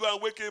said, let's go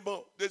and wake him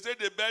up. They said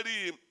they bury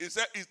him. He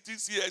said, it's still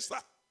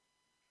siesta.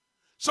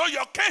 So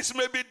your case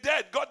may be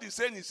dead. God is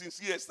saying it's in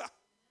siesta.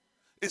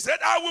 He said,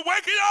 I will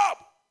wake it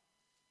up.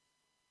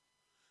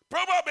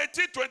 Proverbs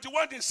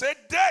 18:21, he said,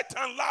 death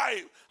and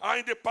life are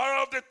in the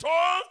power of the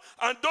tongue,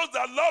 and those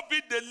that love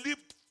it, they live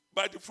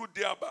by the fruit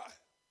thereby.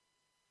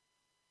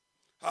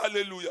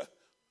 Hallelujah.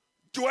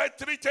 Joel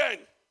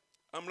 3:10.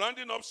 I'm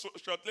rounding up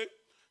shortly.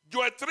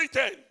 Joel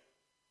 3:10.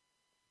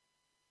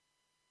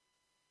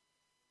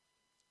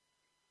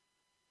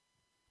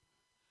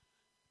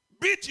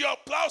 Beat your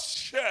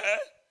plowshare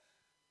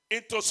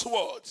into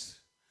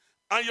swords,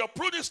 and your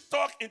pruning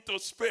stock into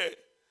spear.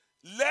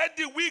 Let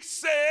the weak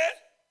say,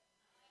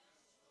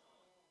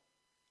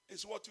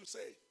 it's what you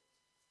say.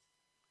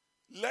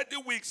 Let the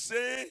weak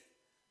say,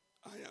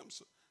 I am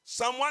so.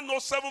 Psalm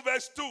 107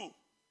 verse 2.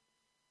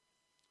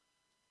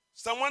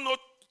 Psalm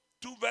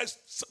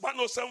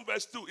 107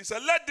 verse 2. It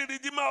said, let the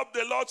Redeemer of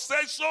the Lord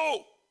say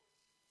so,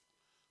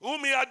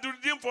 whom he had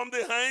redeemed from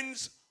the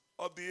hands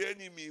of the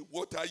enemy.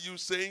 What are you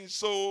saying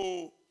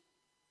so?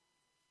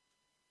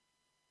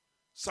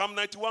 Psalm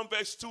 91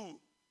 verse 2.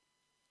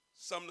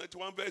 Psalm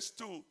 91 verse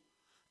 2.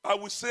 I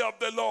will say of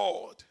the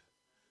Lord,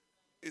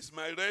 is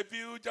my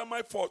refuge and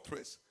my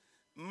fortress.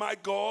 My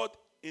God,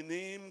 in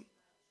him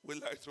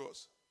will I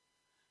trust.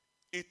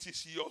 It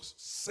is your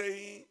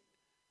saying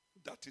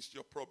that is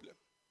your problem.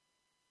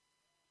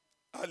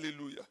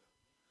 Hallelujah.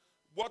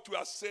 What you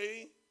are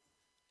saying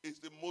is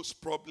the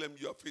most problem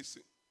you are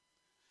facing.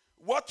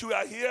 What you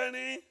are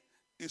hearing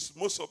is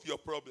most of your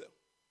problem.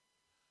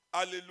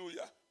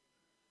 Hallelujah.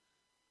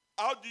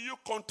 How do you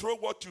control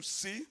what you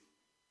see?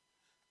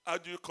 How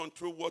do you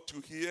control what you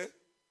hear?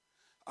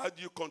 How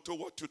do you control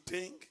what you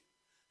think?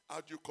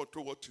 How do you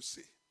control what you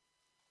say?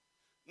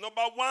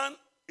 Number 1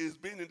 is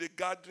being in the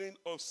gathering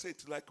of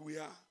saints like we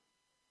are.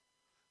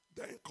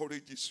 That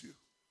encourages you.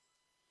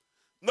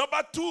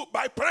 Number 2,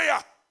 by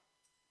prayer.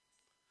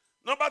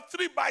 Number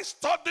 3, by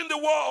studying the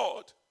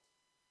word.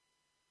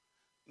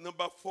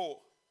 Number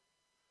 4,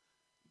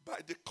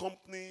 by the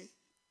company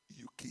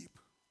you keep.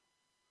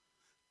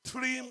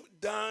 Trim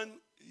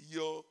down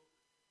your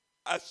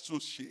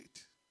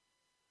associate.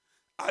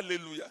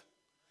 Hallelujah.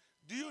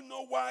 Do you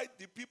know why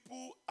the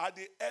people at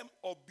the end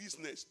of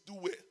business do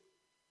well?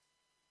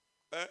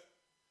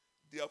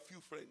 They have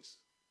few friends.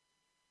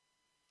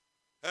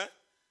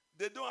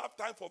 They don't have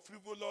time for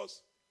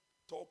frivolous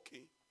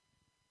talking.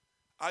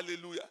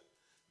 Hallelujah.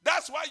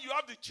 That's why you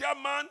have the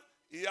chairman,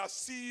 he has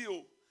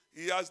CEO,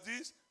 he has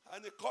this,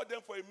 and they call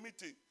them for a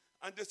meeting,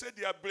 and they say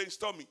they are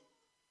brainstorming.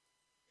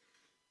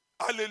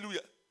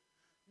 Hallelujah.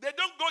 They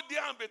don't go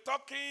there and be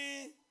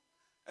talking,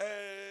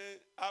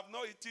 I'm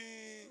not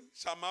eating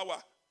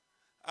shamawa.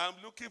 I'm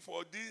looking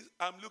for this,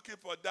 I'm looking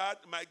for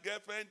that. My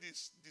girlfriend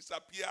is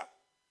disappear.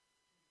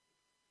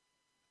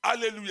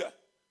 Hallelujah.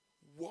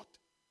 What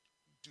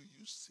do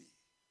you see?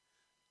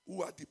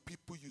 Who are the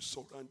people you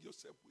surround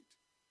yourself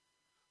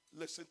with?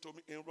 Listen to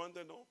me. In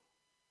Rwanda, no.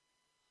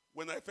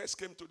 When I first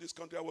came to this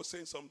country, I was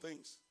saying some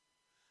things.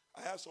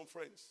 I have some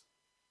friends.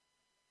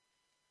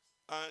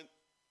 And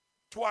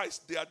twice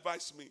they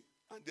advised me.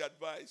 And they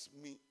advised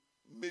me,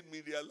 made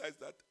me realize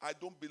that I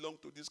don't belong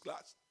to this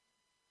class.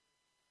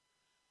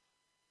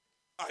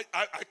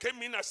 I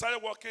came in, I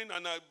started working,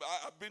 and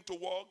I've been to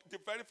work. The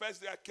very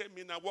first day I came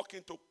in, I walked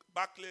into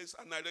Barclays,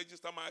 and I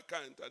registered my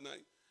account, and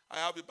I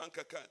have a bank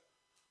account.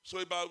 So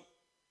about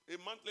a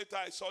month later,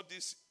 I saw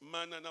this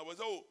man, and I was,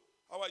 oh,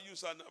 how are you,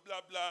 son?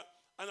 Blah, blah.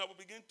 And I would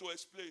begin to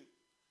explain.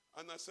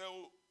 And I said,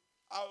 oh,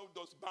 how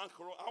does bank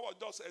run? I would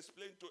just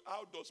explain to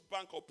how does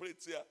bank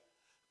operate here.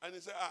 And he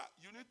said,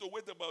 you need to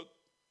wait about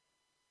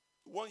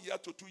 1 year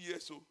to 2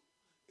 years. So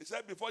he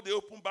said, before they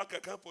open bank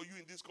account for you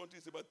in this country,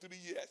 it's about 3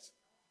 years.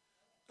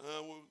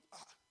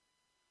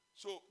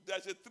 So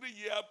there's a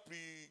 3-year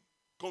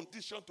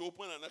pre-condition to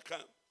open an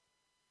account.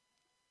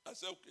 I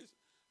said, okay.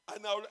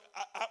 And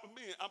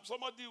I'm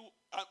somebody who,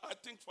 I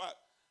think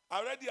I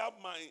already have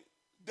my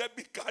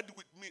debit card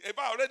with me. If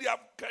I already have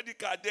credit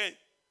card then,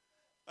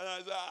 and I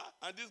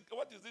said,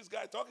 what is this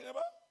guy talking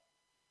about?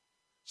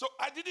 So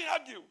I didn't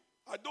argue.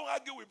 I don't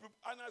argue with people,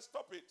 and I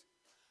stop it.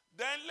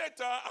 Then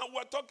later, and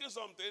we're talking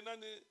something,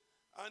 and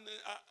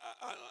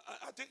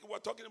I think we're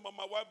talking about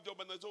my wife's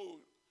job, and I said, oh,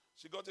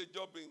 she got a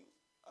job in,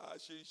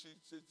 and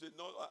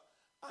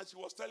she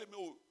was telling me,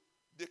 oh,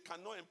 they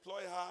cannot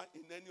employ her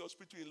in any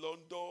hospital in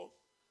London.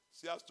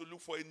 She has to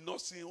look for a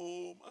nursing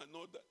home and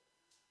all that.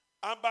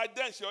 And by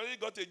then, she already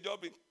got a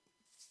job in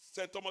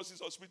St. Thomas's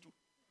Hospital.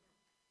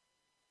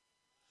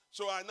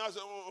 So I now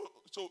said, oh,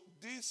 so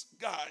this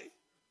guy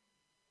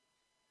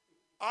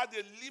had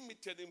a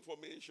limited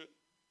information,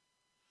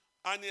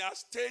 and he has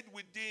stayed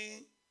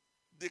within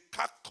the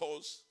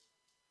carcass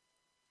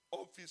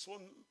of his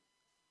own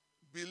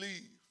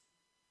belief.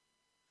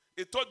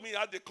 He told me he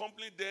had a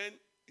company then.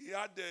 He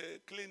had a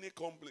clinic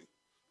company.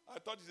 I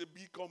thought it's a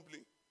big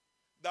company.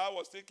 That I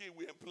was thinking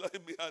we employ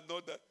me and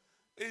all that.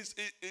 His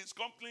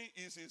company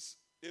is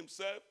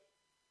himself,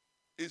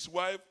 his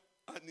wife,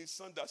 and his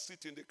son that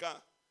sit in the car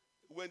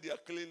when they are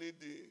cleaning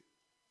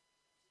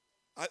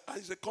and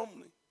it's a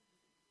company.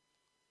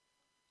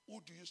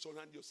 Who do you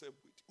surround yourself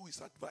with? Who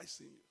is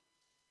advising you?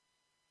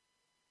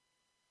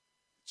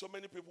 So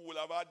many people will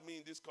have had me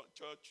in this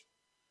church.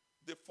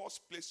 The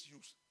first place you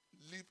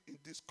live in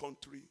this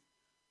country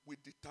will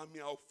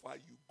determine how far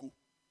you go.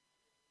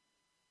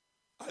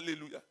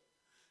 Hallelujah.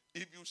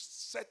 If you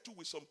settle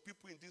with some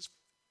people in this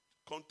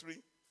country,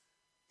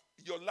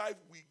 your life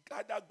will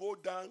either go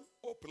down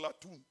or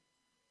platoon.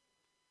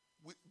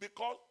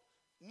 Because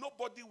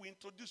nobody will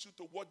introduce you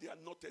to what they are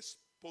not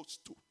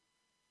exposed to.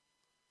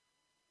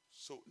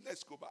 So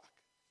let's go back.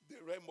 The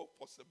realm of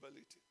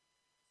possibility.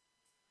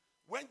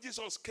 When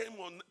Jesus came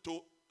on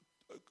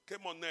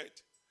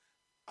earth,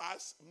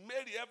 has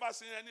Mary ever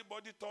seen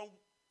anybody turn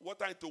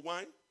water into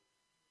wine?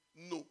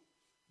 No.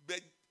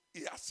 But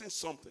he has seen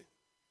something.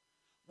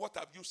 What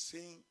have you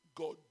seen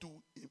God do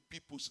in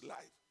people's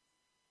life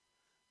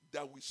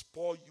that will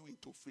spur you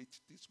into faith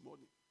this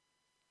morning?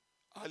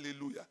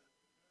 Hallelujah.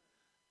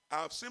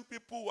 I've seen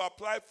people who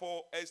apply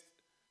for a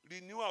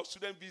renewal of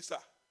student visa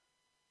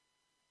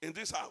in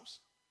this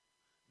house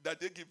that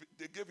they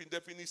gave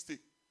indefinite stay.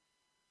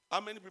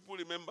 How many people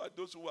remember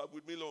those who are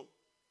with me long?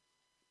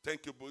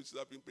 Thank you, boys, that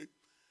have been paid.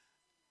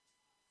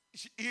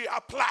 He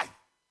applied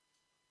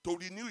to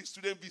renew his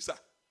student visa,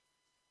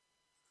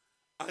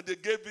 and they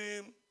gave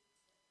him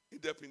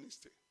indefinite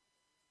stay.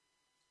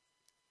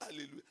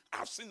 Hallelujah.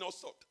 I've seen all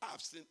sorts.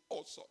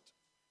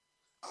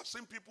 I've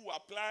seen people who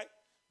apply,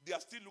 they are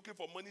still looking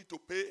for money to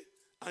pay,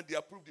 and they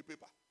approve the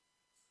paper.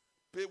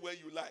 Pay when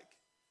you like.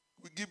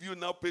 We give you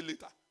now, pay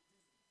later.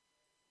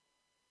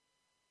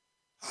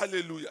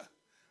 Hallelujah.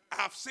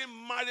 I've seen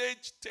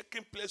marriage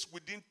taking place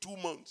within 2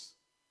 months.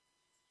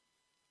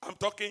 I'm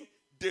talking,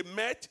 they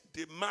met,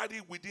 they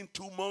married within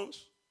 2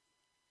 months,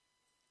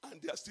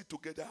 and they are still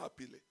together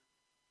happily.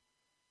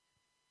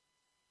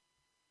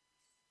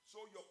 So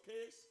your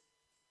case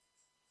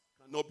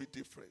cannot be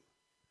different.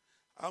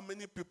 How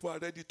many people are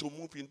ready to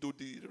move into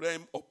the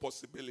realm of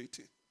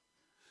possibility?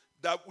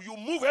 That you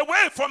move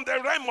away from the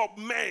realm of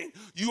men.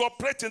 You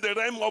operate in the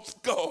realm of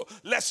God.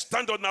 Let's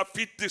stand on our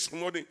feet this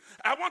morning.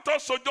 I want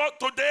us to do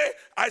today,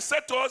 I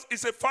said to us,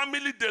 it's a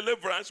family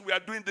deliverance we are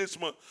doing this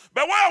month.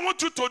 But what I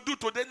want you to do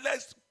today,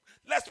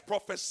 let's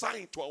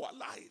prophesy into our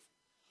life.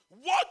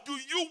 What do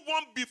you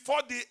want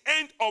before the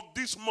end of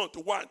this month?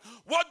 One.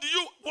 What do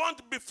you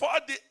want before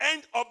the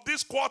end of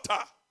this quarter?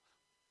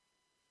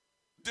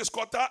 This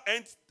quarter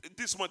ends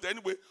this month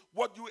anyway.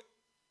 What do you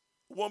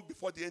want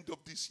before the end of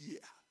this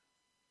year?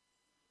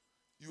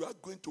 You are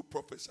going to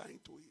prophesy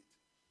into it.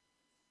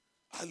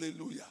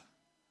 Hallelujah.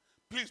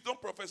 Please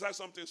don't prophesy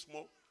something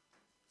small.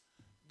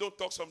 Don't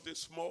talk something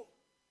small.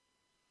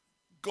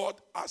 God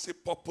has a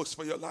purpose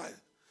for your life.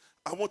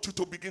 I want you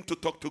to begin to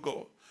talk to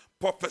God.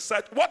 Prophesy.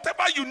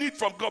 Whatever you need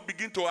from God,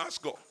 begin to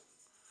ask God.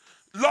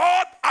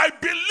 Lord, I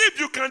believe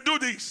you can do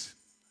this.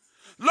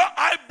 Lord,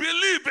 I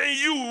believe in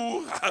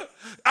you.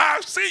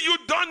 I've seen you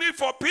done it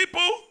for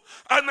people,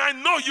 and I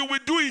know you will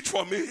do it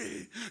for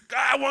me.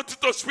 I want you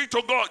to speak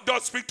to God.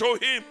 Don't speak to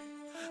him.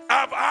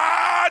 I've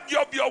heard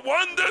of your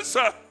wonders.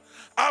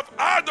 I've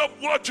heard of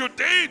what you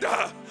did,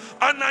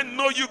 and I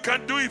know you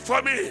can do it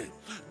for me.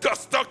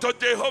 Just talk to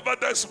Jehovah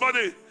this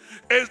morning.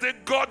 Is the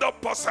God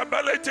of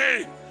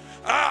possibility.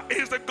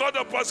 Is the God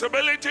of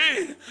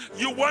possibility.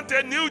 You want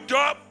a new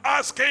job?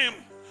 Ask him.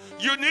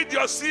 You need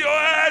your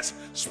COS?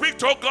 Speak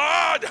to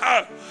God.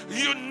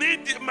 You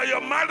need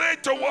your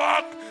marriage to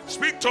work?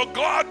 Speak to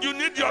God. You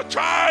need your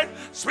child?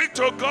 Speak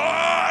to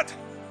God.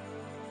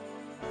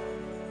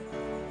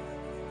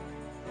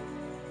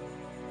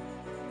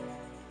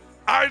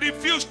 I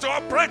refuse to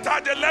operate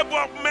at the level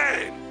of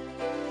men.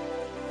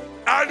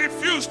 I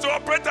refuse to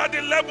operate at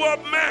the level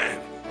of men.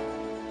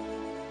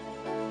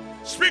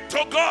 Speak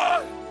to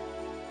God.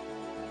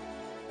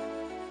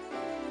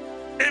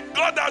 If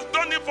God has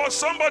done it for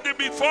somebody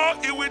before,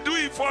 he will do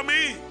it for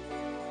me.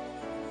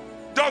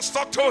 Just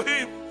talk to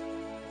him.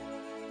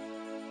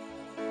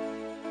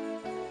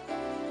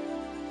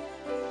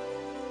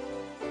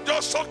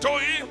 Just talk to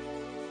him.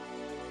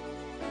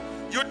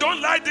 You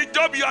don't like the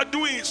job you are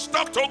doing,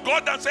 talk to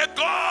God and say,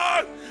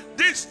 God,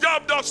 this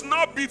job does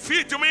not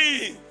befit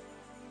me.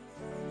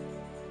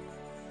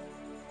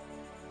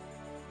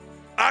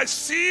 I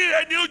see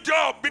a new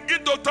job.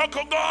 Begin to talk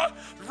to God.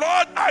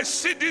 Lord, I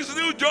see this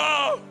new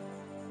job.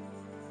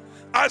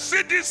 I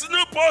see this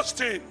new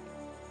posting.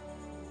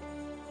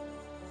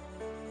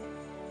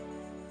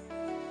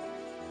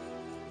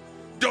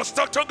 Just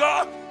talk to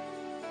God.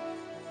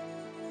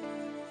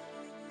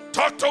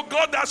 Talk to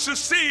God as you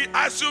see,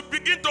 as you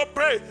begin to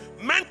pray.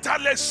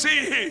 Mentally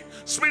see,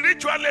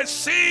 spiritually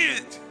see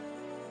it.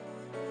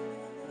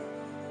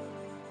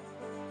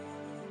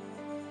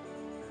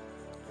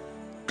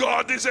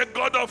 God is a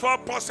God of all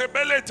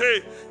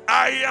possibility.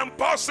 I am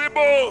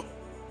possible.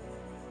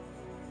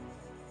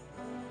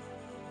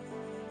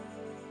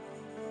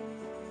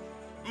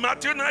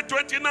 Matthew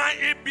 9:29,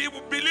 if you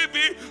believe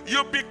it,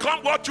 you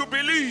become what you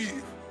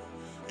believe.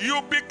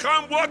 You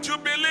become what you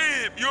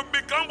believe. You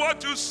become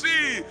what you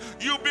see.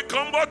 You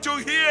become what you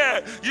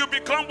hear. You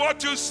become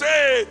what you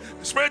say.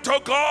 Spirit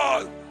of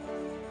God.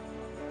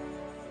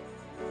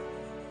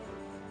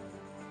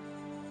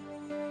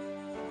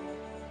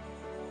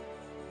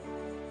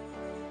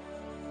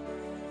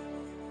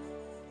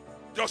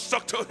 Just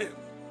talk to him.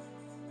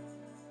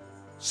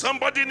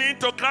 Somebody need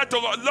to cry to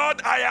God.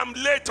 Lord, I am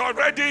late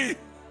already.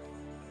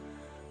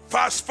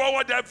 Fast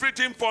forward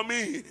everything for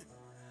me.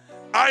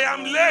 I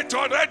am late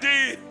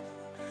already.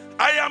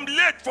 I am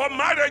late for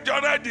marriage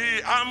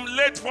already. I'm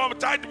late for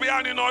tithe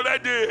bearing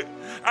already.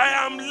 I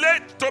am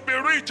late to be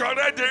rich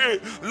already.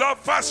 Lord,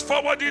 fast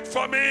forward it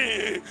for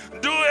me.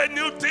 Do a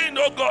new thing,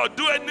 oh God.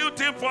 Do a new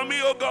thing for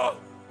me, oh God.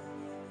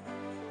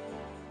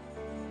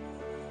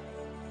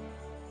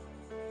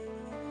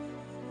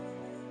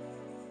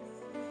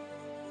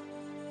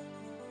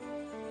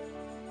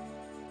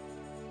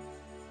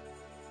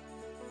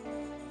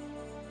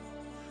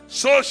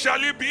 So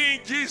shall it be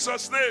in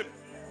Jesus' name.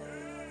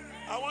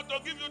 I want to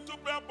give you 2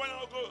 prayer points.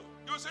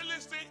 You say,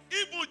 listen,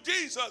 even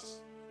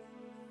Jesus,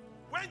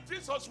 when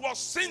Jesus was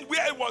seeing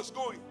where he was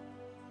going,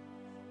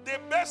 the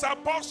best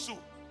apostle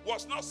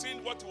was not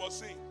seeing what he was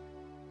seeing.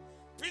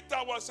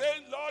 Peter was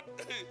saying, Lord,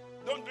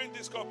 don't drink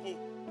this cup.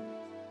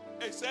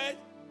 He said,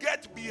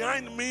 get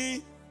behind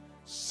me,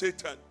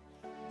 Satan.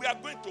 We are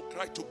going to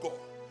cry to God.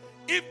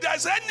 If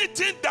there's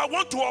anything that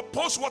want to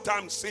oppose what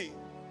I'm seeing,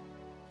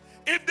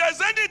 if there's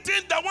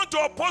anything that want to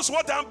oppose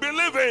what I'm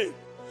believing,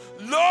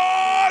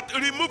 Lord,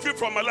 remove it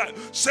from my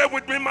life. Say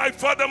with me, my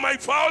Father, my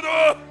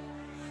Father,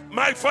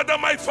 my Father,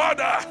 my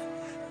Father.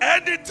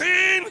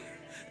 Anything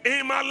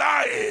in my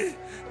life,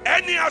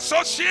 any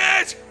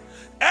associate,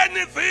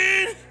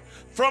 anything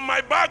from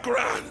my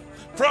background,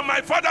 from my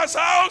father's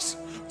house,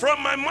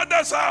 from my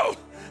mother's house,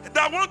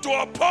 that want to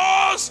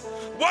oppose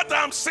what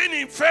I'm seeing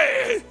in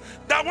faith,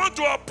 that want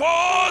to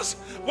oppose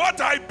what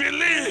I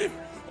believe.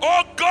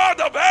 Oh God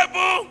of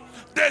heaven,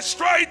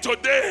 destroy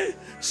today.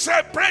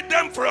 Separate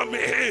them from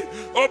me.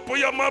 Open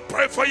your mouth.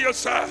 Pray for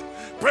yourself.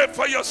 Pray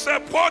for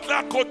yourself.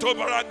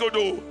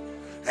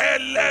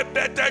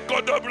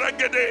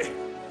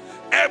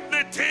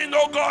 Everything,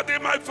 oh God,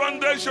 in my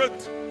foundation.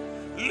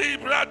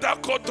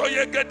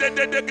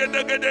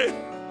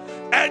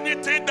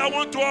 Anything that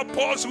want to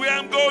oppose where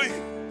I'm going.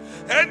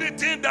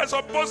 Anything that's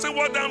opposing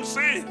what I'm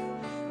seeing.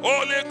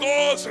 Holy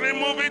Ghost,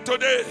 remove it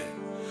today.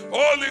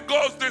 Holy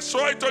Ghost,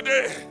 destroy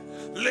today.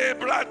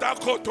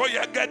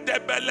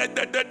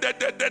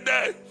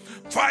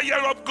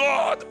 Fire of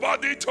God,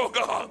 burn it, oh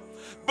God.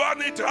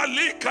 Burn it.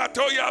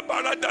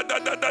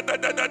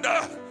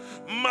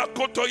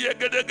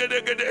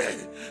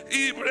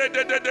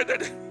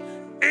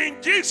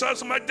 In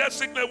Jesus'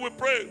 majestic name we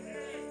pray.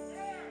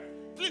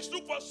 Please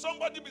look for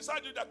somebody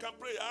beside you that can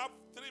pray. I have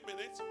 3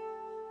 minutes.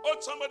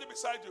 Hold somebody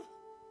beside you.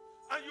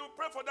 And you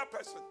pray for that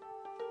person.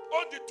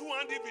 Hold the two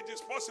hands if it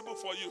is possible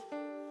for you.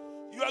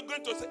 You are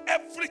going to say,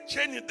 every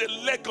chain in the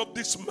leg of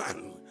this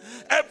man,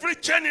 every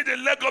chain in the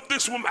leg of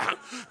this woman,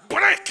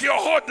 break your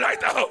hold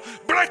right now.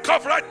 Break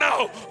off right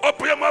now.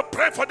 Open your mouth,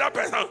 pray for that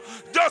person.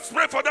 Just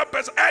pray for that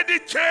person. Any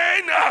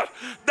chain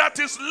that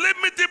is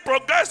limiting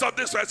progress of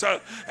this person,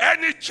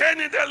 any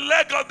chain in the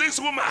leg of this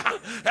woman,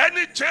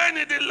 any chain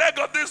in the leg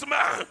of this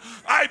man,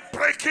 I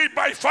break it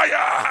by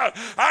fire.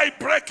 I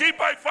break it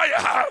by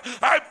fire.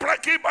 I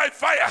break it by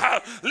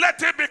fire.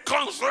 Let it be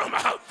consumed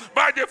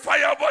by the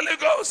fire of Holy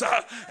Ghost.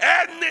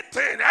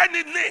 Anything,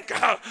 any link,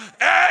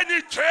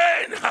 any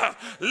chain,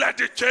 let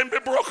the chain be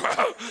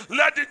broken.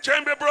 Let the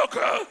chain be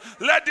broken.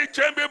 Let the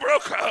chain be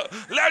broken.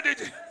 Let it.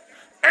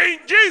 In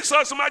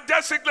Jesus'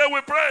 majestic name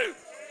we pray.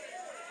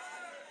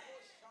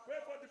 Pray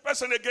for the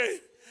person again.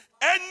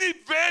 Any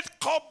veil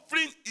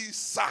covering his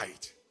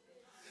sight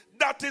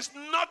that is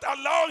not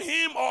allowing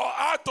him or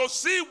her to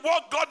see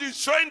what God is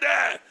showing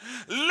there,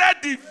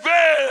 let the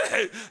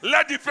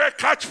veil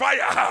catch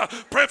fire.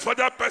 Pray for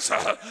that person.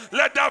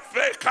 Let that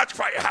veil catch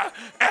fire.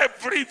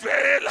 Every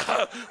veil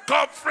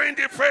covering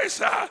the face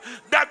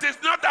that is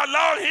not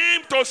allowing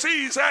him to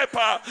see his help,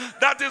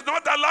 that is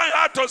not allowing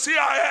her to see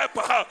her help,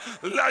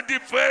 let the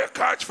veil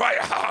catch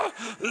fire.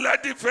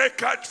 Let the veil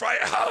catch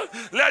fire.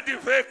 Let the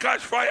veil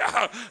catch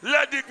fire.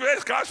 Let the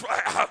veil catch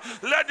fire.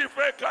 Let the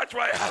veil catch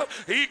fire.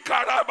 He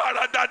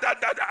let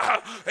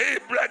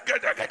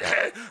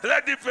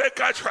the faith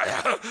catch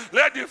fire.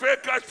 Let the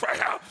faith catch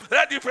fire.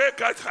 Let the faith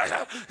catch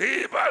fire.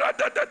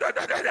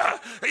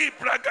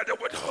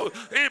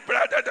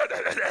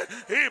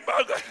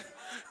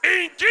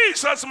 In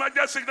Jesus'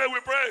 majestic name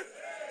we pray.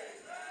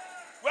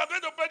 We are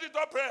going to pray the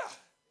top prayer.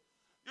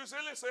 You see,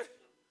 listen.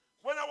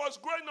 When I was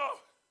growing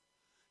up,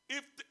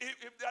 if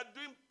they are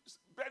doing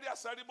burial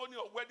ceremony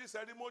or wedding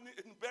ceremony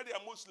in burial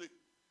mostly,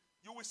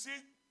 you will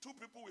see two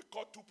people will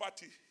call two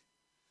parties.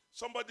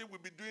 Somebody will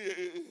be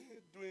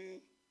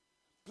doing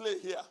play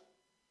here.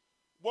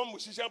 One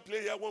musician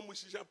play here, one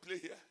musician play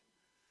here.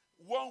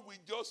 One will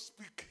just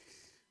speak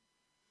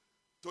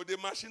to the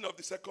machine of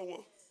the second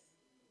one.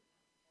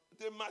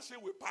 The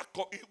machine will pack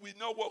up. It will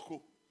not work.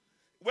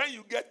 When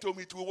you get to him,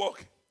 it will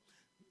work.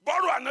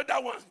 Borrow another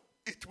one.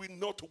 It will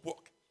not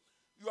work.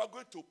 You are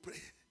going to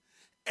pray.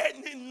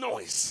 Any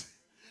noise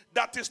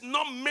that is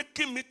not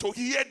making me to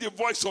hear the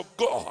voice of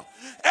God,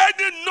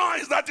 any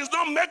noise that is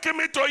not making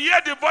me to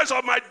hear the voice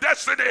of my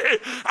destiny,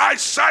 I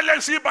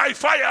silence it by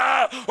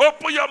fire.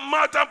 Open your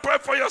mouth and pray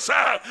for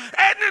yourself.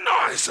 Any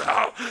noise,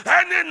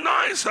 any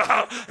noise,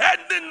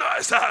 any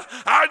noise.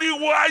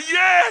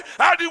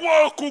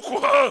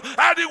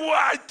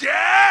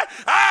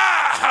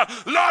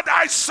 Lord,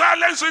 I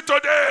silence it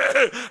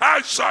today.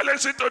 I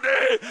silence it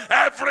today.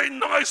 Every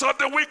noise of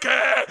the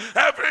wicked,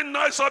 every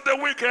noise of the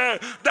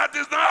wicked that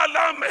is not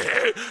allowing me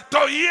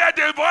to hear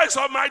the voice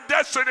of my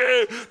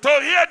destiny, to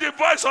hear the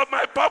voice of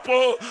my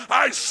purpose,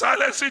 I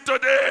silence it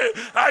today.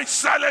 I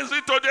silence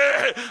it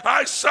today.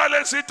 I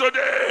silence it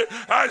today.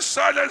 I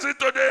silence it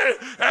today.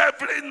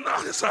 Every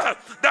noise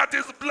that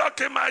is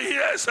blocking my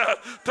ears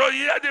to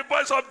hear the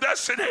voice of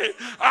destiny,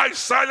 I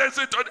silence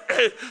it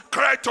today.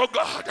 Cry to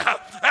God.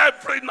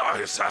 Every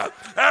noise,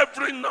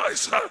 every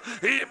noise,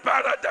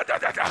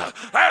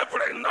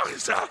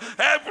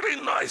 every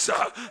noise,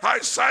 I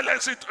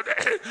silence it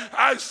today.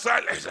 I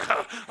silence it today.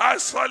 I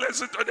silence.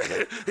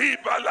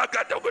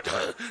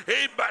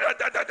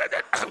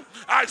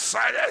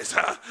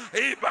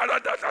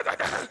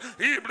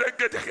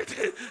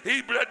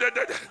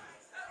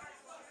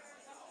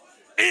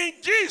 In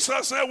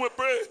Jesus' name we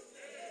pray.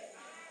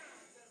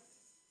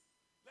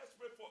 Let's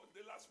pray for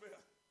the last prayer.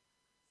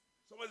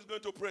 Somebody's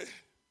going to pray.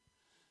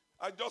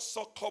 I just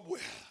saw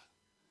cobweb.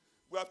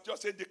 We have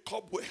just said the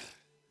cobweb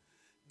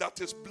that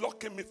is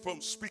blocking me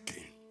from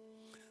speaking.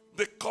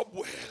 The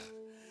cobweb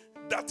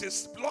that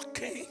is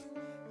blocking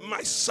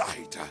my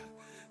sight.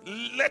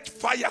 Let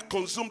fire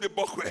consume the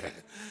cobweb.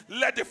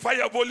 Let the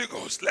fire of Holy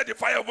Ghost. Let the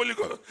fire of Holy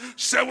Ghost.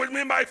 Say with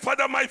me, my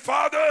Father, my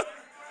Father.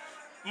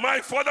 My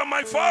Father,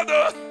 my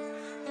Father.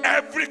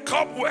 Every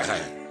cobweb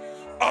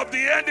of the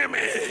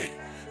enemy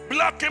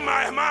blocking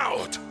my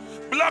mouth,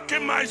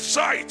 blocking my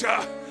sight,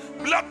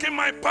 blocking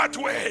my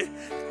pathway.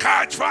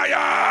 Catch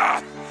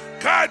fire!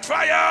 Catch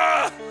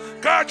fire!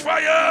 Catch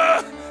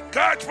fire!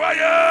 Catch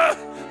fire!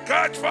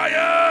 Catch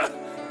fire!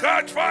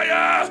 Catch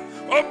fire!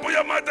 Open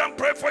your mouth and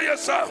pray for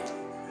yourself.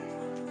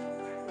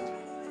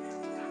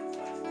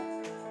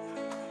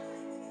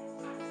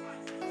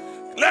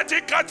 Let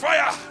it catch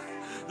fire.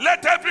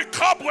 Let every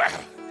cobweb,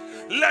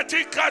 let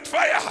it catch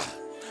fire.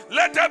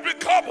 Let every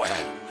cobweb,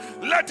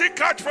 let it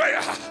catch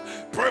fire.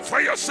 Pray for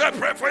yourself.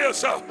 Pray for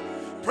yourself.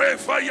 Pray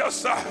for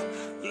yourself.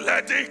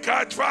 Let it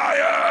catch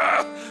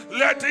fire.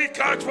 Let it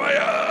catch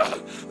fire.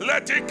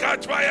 Let it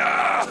catch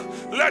fire.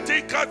 Let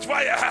it catch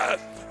fire.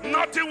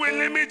 Nothing will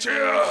limit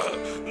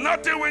you.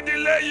 Nothing will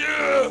delay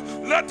you.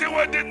 Nothing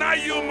will deny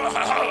you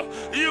more.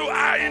 You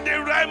are in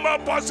the realm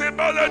of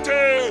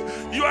possibility.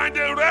 You are in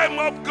the realm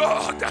of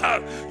God.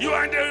 You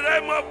are in the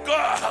realm of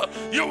God.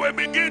 You will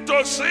begin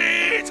to see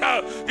it.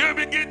 You will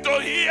begin to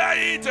hear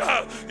it.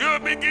 You will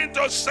begin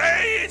to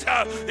say it.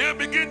 You will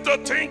begin to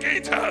think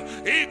it.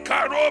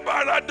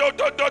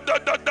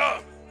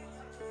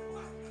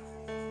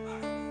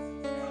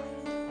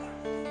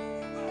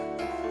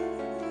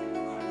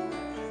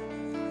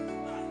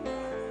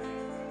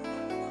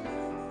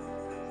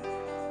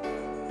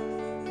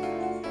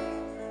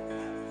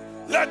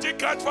 Let it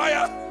catch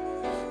fire.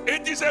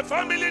 It is a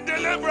family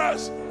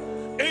deliverance.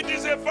 It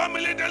is a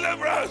family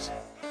deliverance.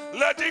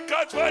 Let it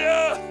catch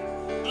fire.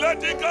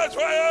 Let it catch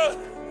fire.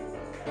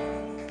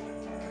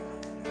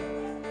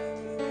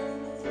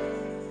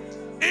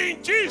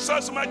 In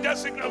Jesus'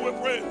 majestic name we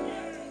pray.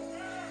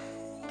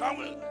 Can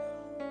we?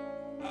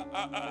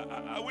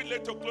 Are we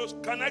late to close?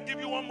 Can I give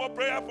you one more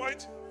prayer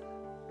point?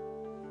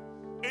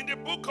 In the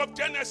book of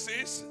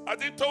Genesis, I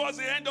think towards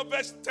the end of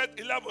verse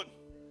 11,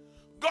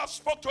 God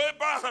spoke to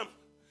Abraham.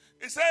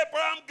 He said,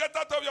 Abraham, get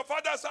out of your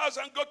father's house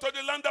and go to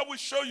the land I will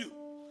show you.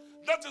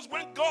 That is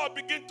when God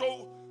began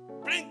to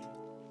bring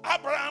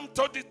Abraham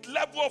to the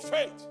level of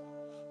faith.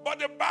 But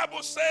the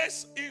Bible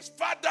says his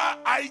father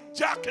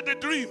hijacked the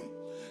dream.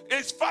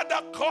 His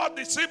father called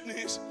the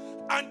siblings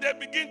and they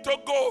begin to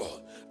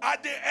go.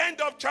 At the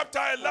end of chapter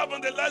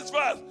 11, the last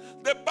verse,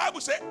 the Bible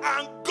says,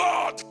 and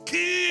God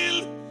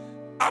killed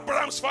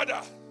Abraham's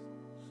father.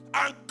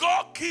 And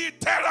God killed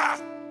Terah.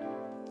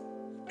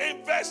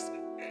 Invest.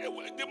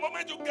 The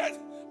moment you get,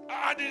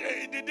 and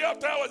the day of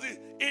time was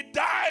he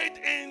died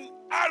in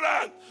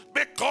Haran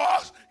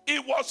because he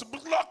was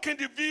blocking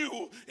the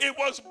view. He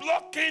was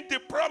blocking the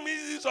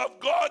promises of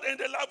God in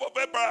the life of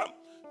Abraham.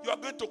 You are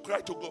going to cry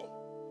to God.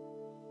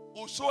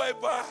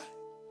 Whosoever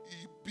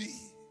he be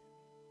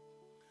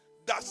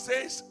that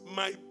says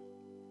my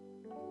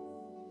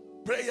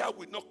prayer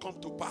will not come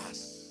to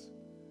pass,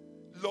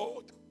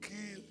 Lord,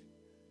 kill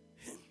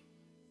him.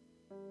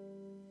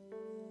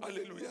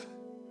 Hallelujah.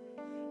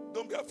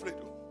 Don't be afraid.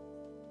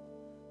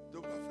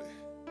 Don't be afraid.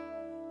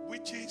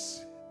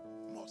 Witches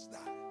must die.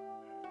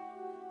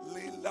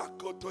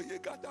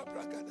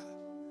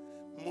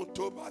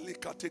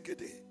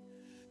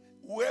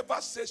 Whoever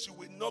says you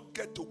will not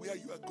get to where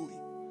you are going,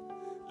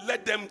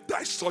 let them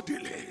die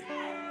suddenly.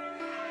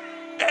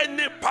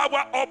 Any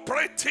power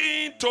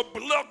operating to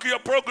block your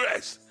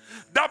progress,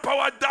 that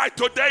power die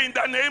today in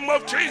the name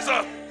of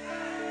Jesus.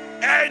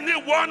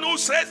 Anyone who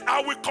says,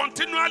 I will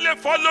continually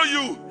follow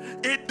you,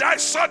 it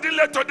dies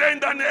suddenly today in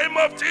the name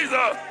of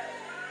Jesus.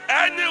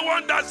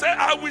 Anyone that says,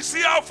 I will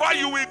see how far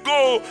you will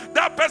go,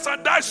 that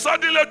person dies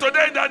suddenly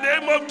today in the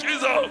name of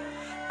Jesus.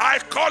 I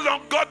call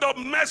on God of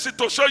mercy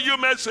to show you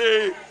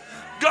mercy.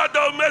 God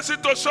of mercy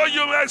to show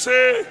you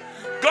mercy.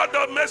 God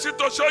of mercy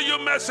to show you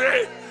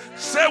mercy.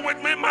 Say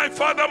with me, my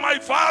Father, my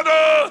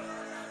Father,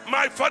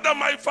 my Father,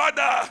 my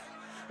Father.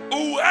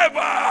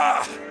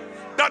 Whoever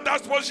that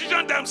has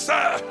positioned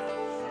themselves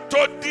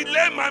to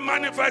delay my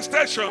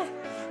manifestation,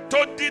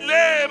 to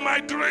delay my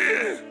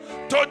dream,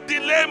 to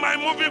delay my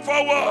moving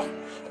forward,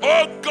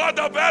 oh God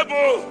of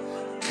heaven,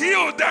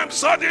 kill them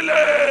suddenly.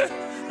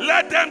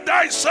 Let them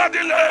die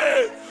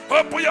suddenly.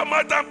 Open your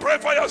mouth and pray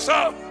for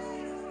yourself.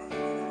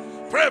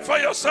 Pray for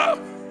yourself.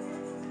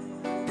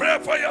 Pray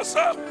for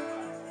yourself.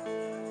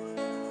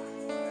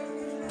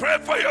 Pray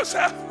for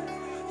yourself.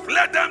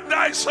 Let them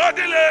die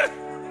suddenly.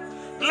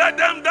 Let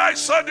them die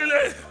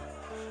suddenly.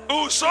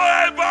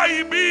 Whosoever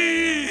he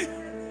be,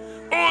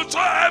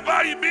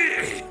 whosoever he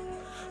be,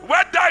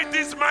 whether it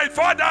is my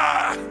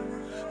father,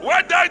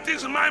 whether it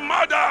is my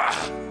mother,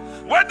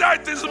 whether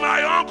it is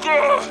my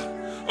uncle,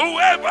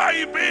 whoever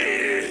he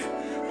be,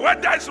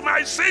 whether it's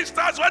my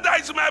sisters, whether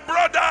it's my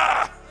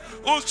brother,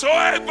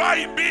 whosoever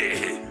he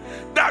be,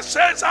 that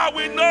says I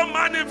will not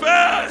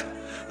manifest,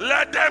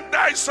 let them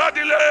die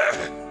suddenly.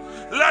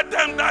 Let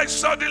them die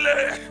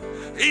suddenly.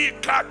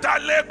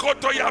 Ikatale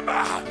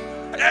kotoyaba.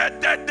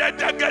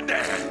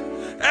 Edededegede.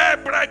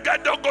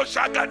 Ebregedogo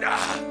shagada.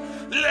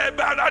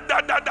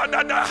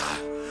 Lebaradadadada.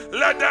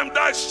 Let them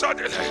die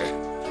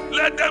suddenly.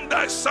 Let them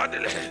die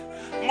suddenly.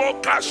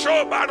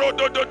 Mokasho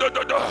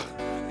barododododo.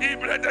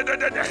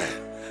 Ibredededede.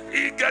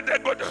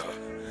 Igedegodo.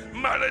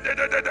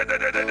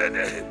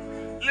 Maredededededede.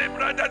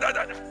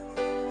 Libradadadada.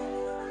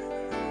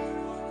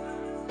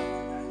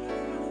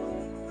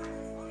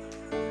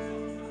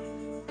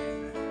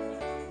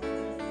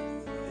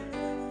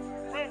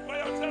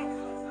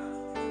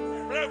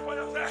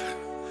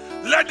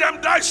 Let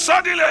them die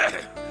suddenly.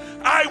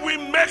 I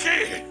will make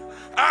it.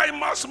 I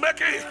must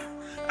make it.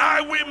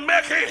 I will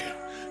make it.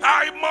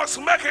 I must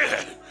make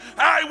it.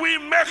 I will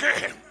make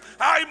it.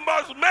 I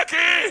must make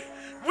it.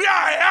 Where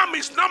I am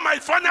is not my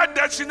final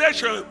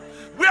destination.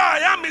 Where I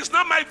am is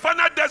not my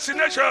final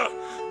destination.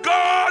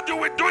 God, you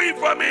will do it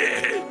for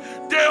me.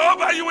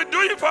 Jehovah, you will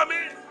do it for me.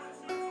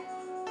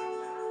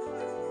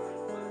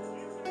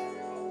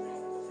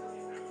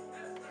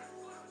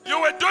 You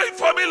will do it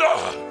for me,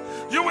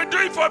 Lord. You will do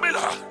it for me,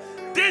 Lord.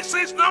 This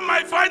is not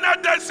my final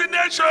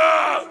destination.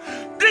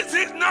 This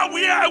is not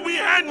where I will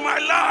end my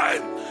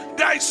life.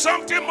 There is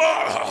something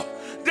more.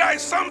 There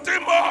is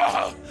something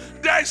more.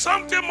 There is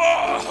something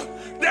more.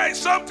 There is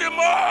something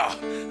more.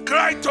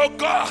 Cry to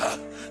God.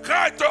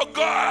 Cry to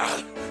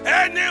God.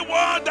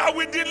 Anyone that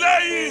will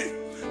delay,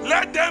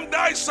 let them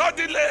die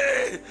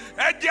suddenly.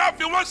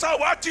 Anyone,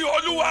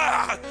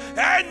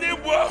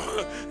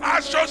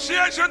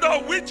 association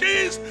of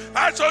witches,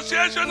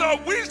 association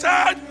of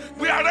wizards,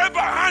 wherever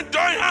hand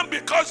join hand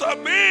because of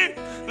me,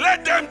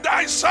 let them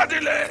die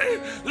suddenly.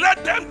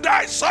 Let them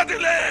die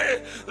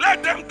suddenly.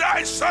 Let them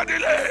die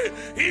suddenly.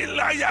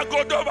 Ilaya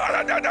godo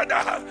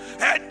baradada.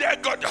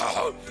 Ede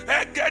godo.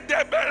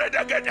 Egede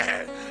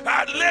beredegede.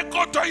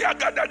 Aleko toya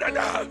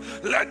gadada.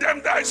 Let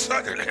them die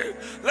suddenly.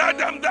 Let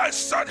them die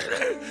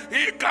suddenly.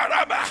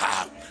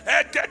 Ikaraba.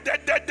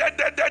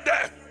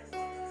 Egede.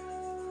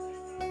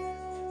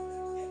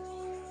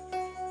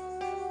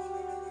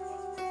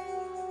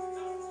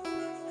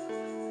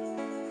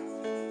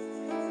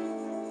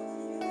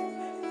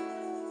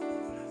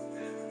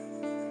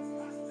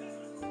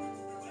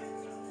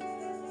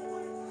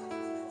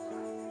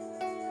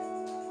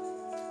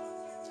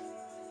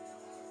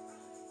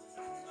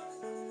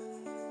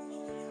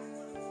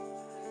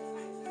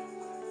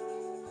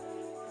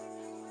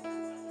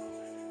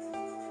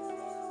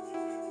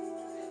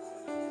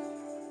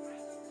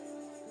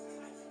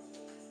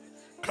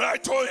 Cry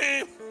to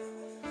him.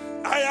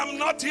 I am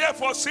not here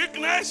for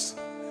sickness.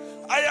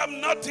 I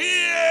am not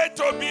here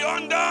to be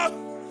under.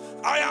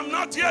 I am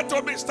not here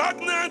to be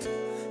stagnant.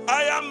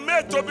 I am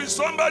made to be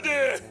somebody.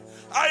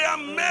 I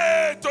am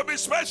made to be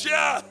special.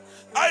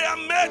 I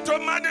am made to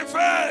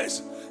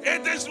manifest.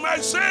 It is my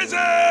season.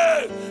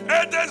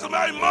 It is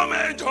my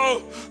moment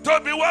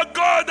to be what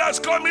God has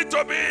called me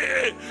to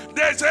be.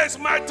 This is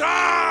my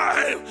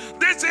time.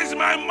 This is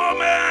my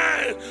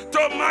moment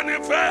to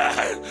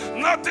manifest.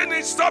 Nothing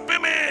is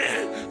stopping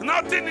me.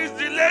 Nothing is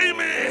delaying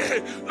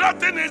me.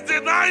 Nothing is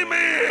denying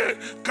me.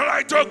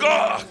 Cry to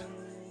God.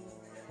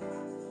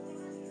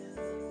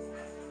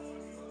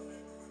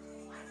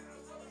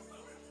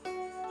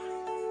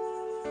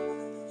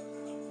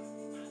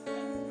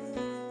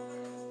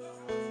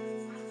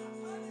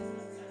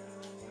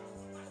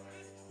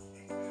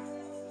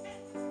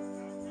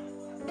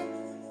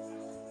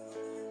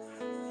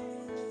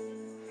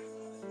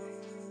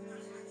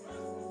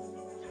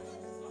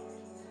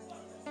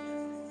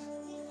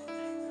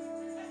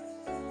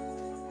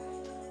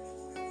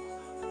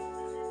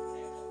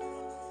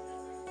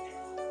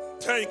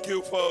 Thank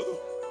you, Father.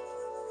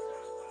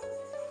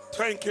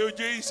 Thank you,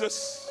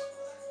 Jesus.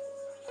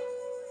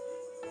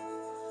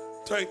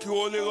 Thank you,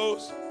 Holy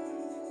Ghost.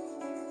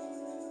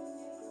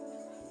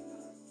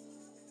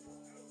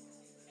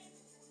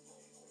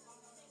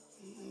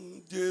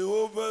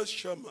 Jehovah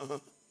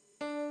Shammah,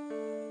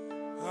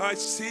 I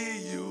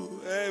see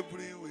you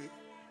everywhere.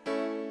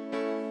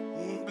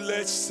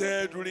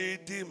 Blessed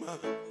Redeemer,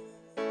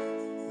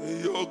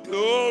 your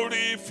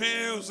glory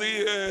fills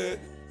the air.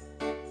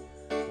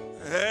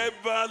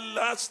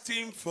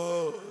 Everlasting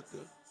Father,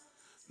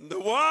 the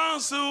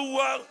ones who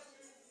walk,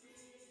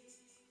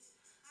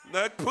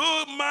 that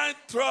put my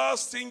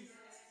trust in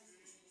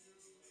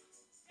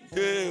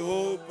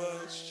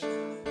Jehovah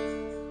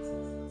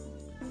Shammah.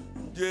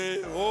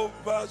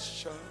 Jehovah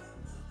Shammah,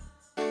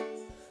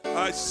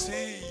 I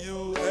see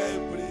you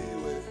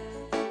everywhere.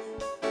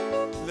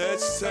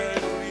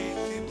 Blessed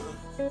Redeemer,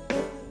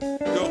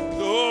 your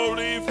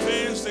glory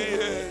fills the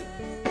air.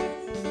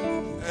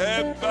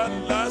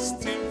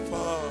 Everlasting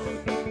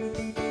Father,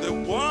 the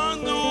one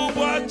who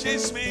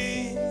watches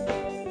me,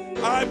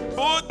 I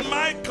put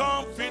my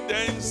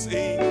confidence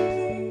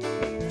in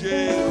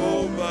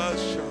Jehovah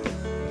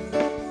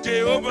Shammah.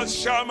 Jehovah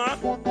Shammah,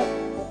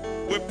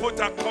 we put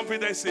our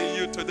confidence in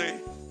you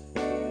today.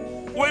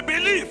 We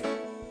believe.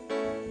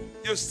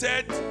 You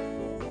said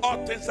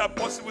all things are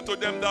possible to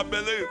them that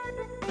believe.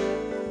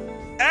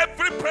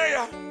 Every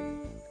prayer,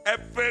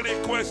 every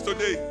request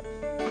today,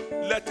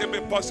 let it be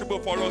possible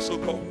for us to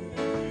go.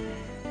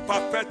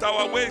 Perfect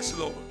our ways,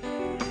 Lord.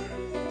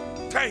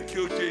 Thank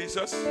you,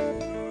 Jesus.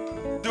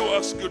 Do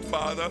us good,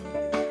 Father.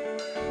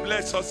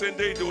 Bless us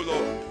indeed, O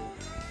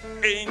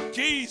Lord. In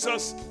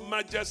Jesus'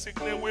 majestic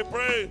name we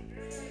pray.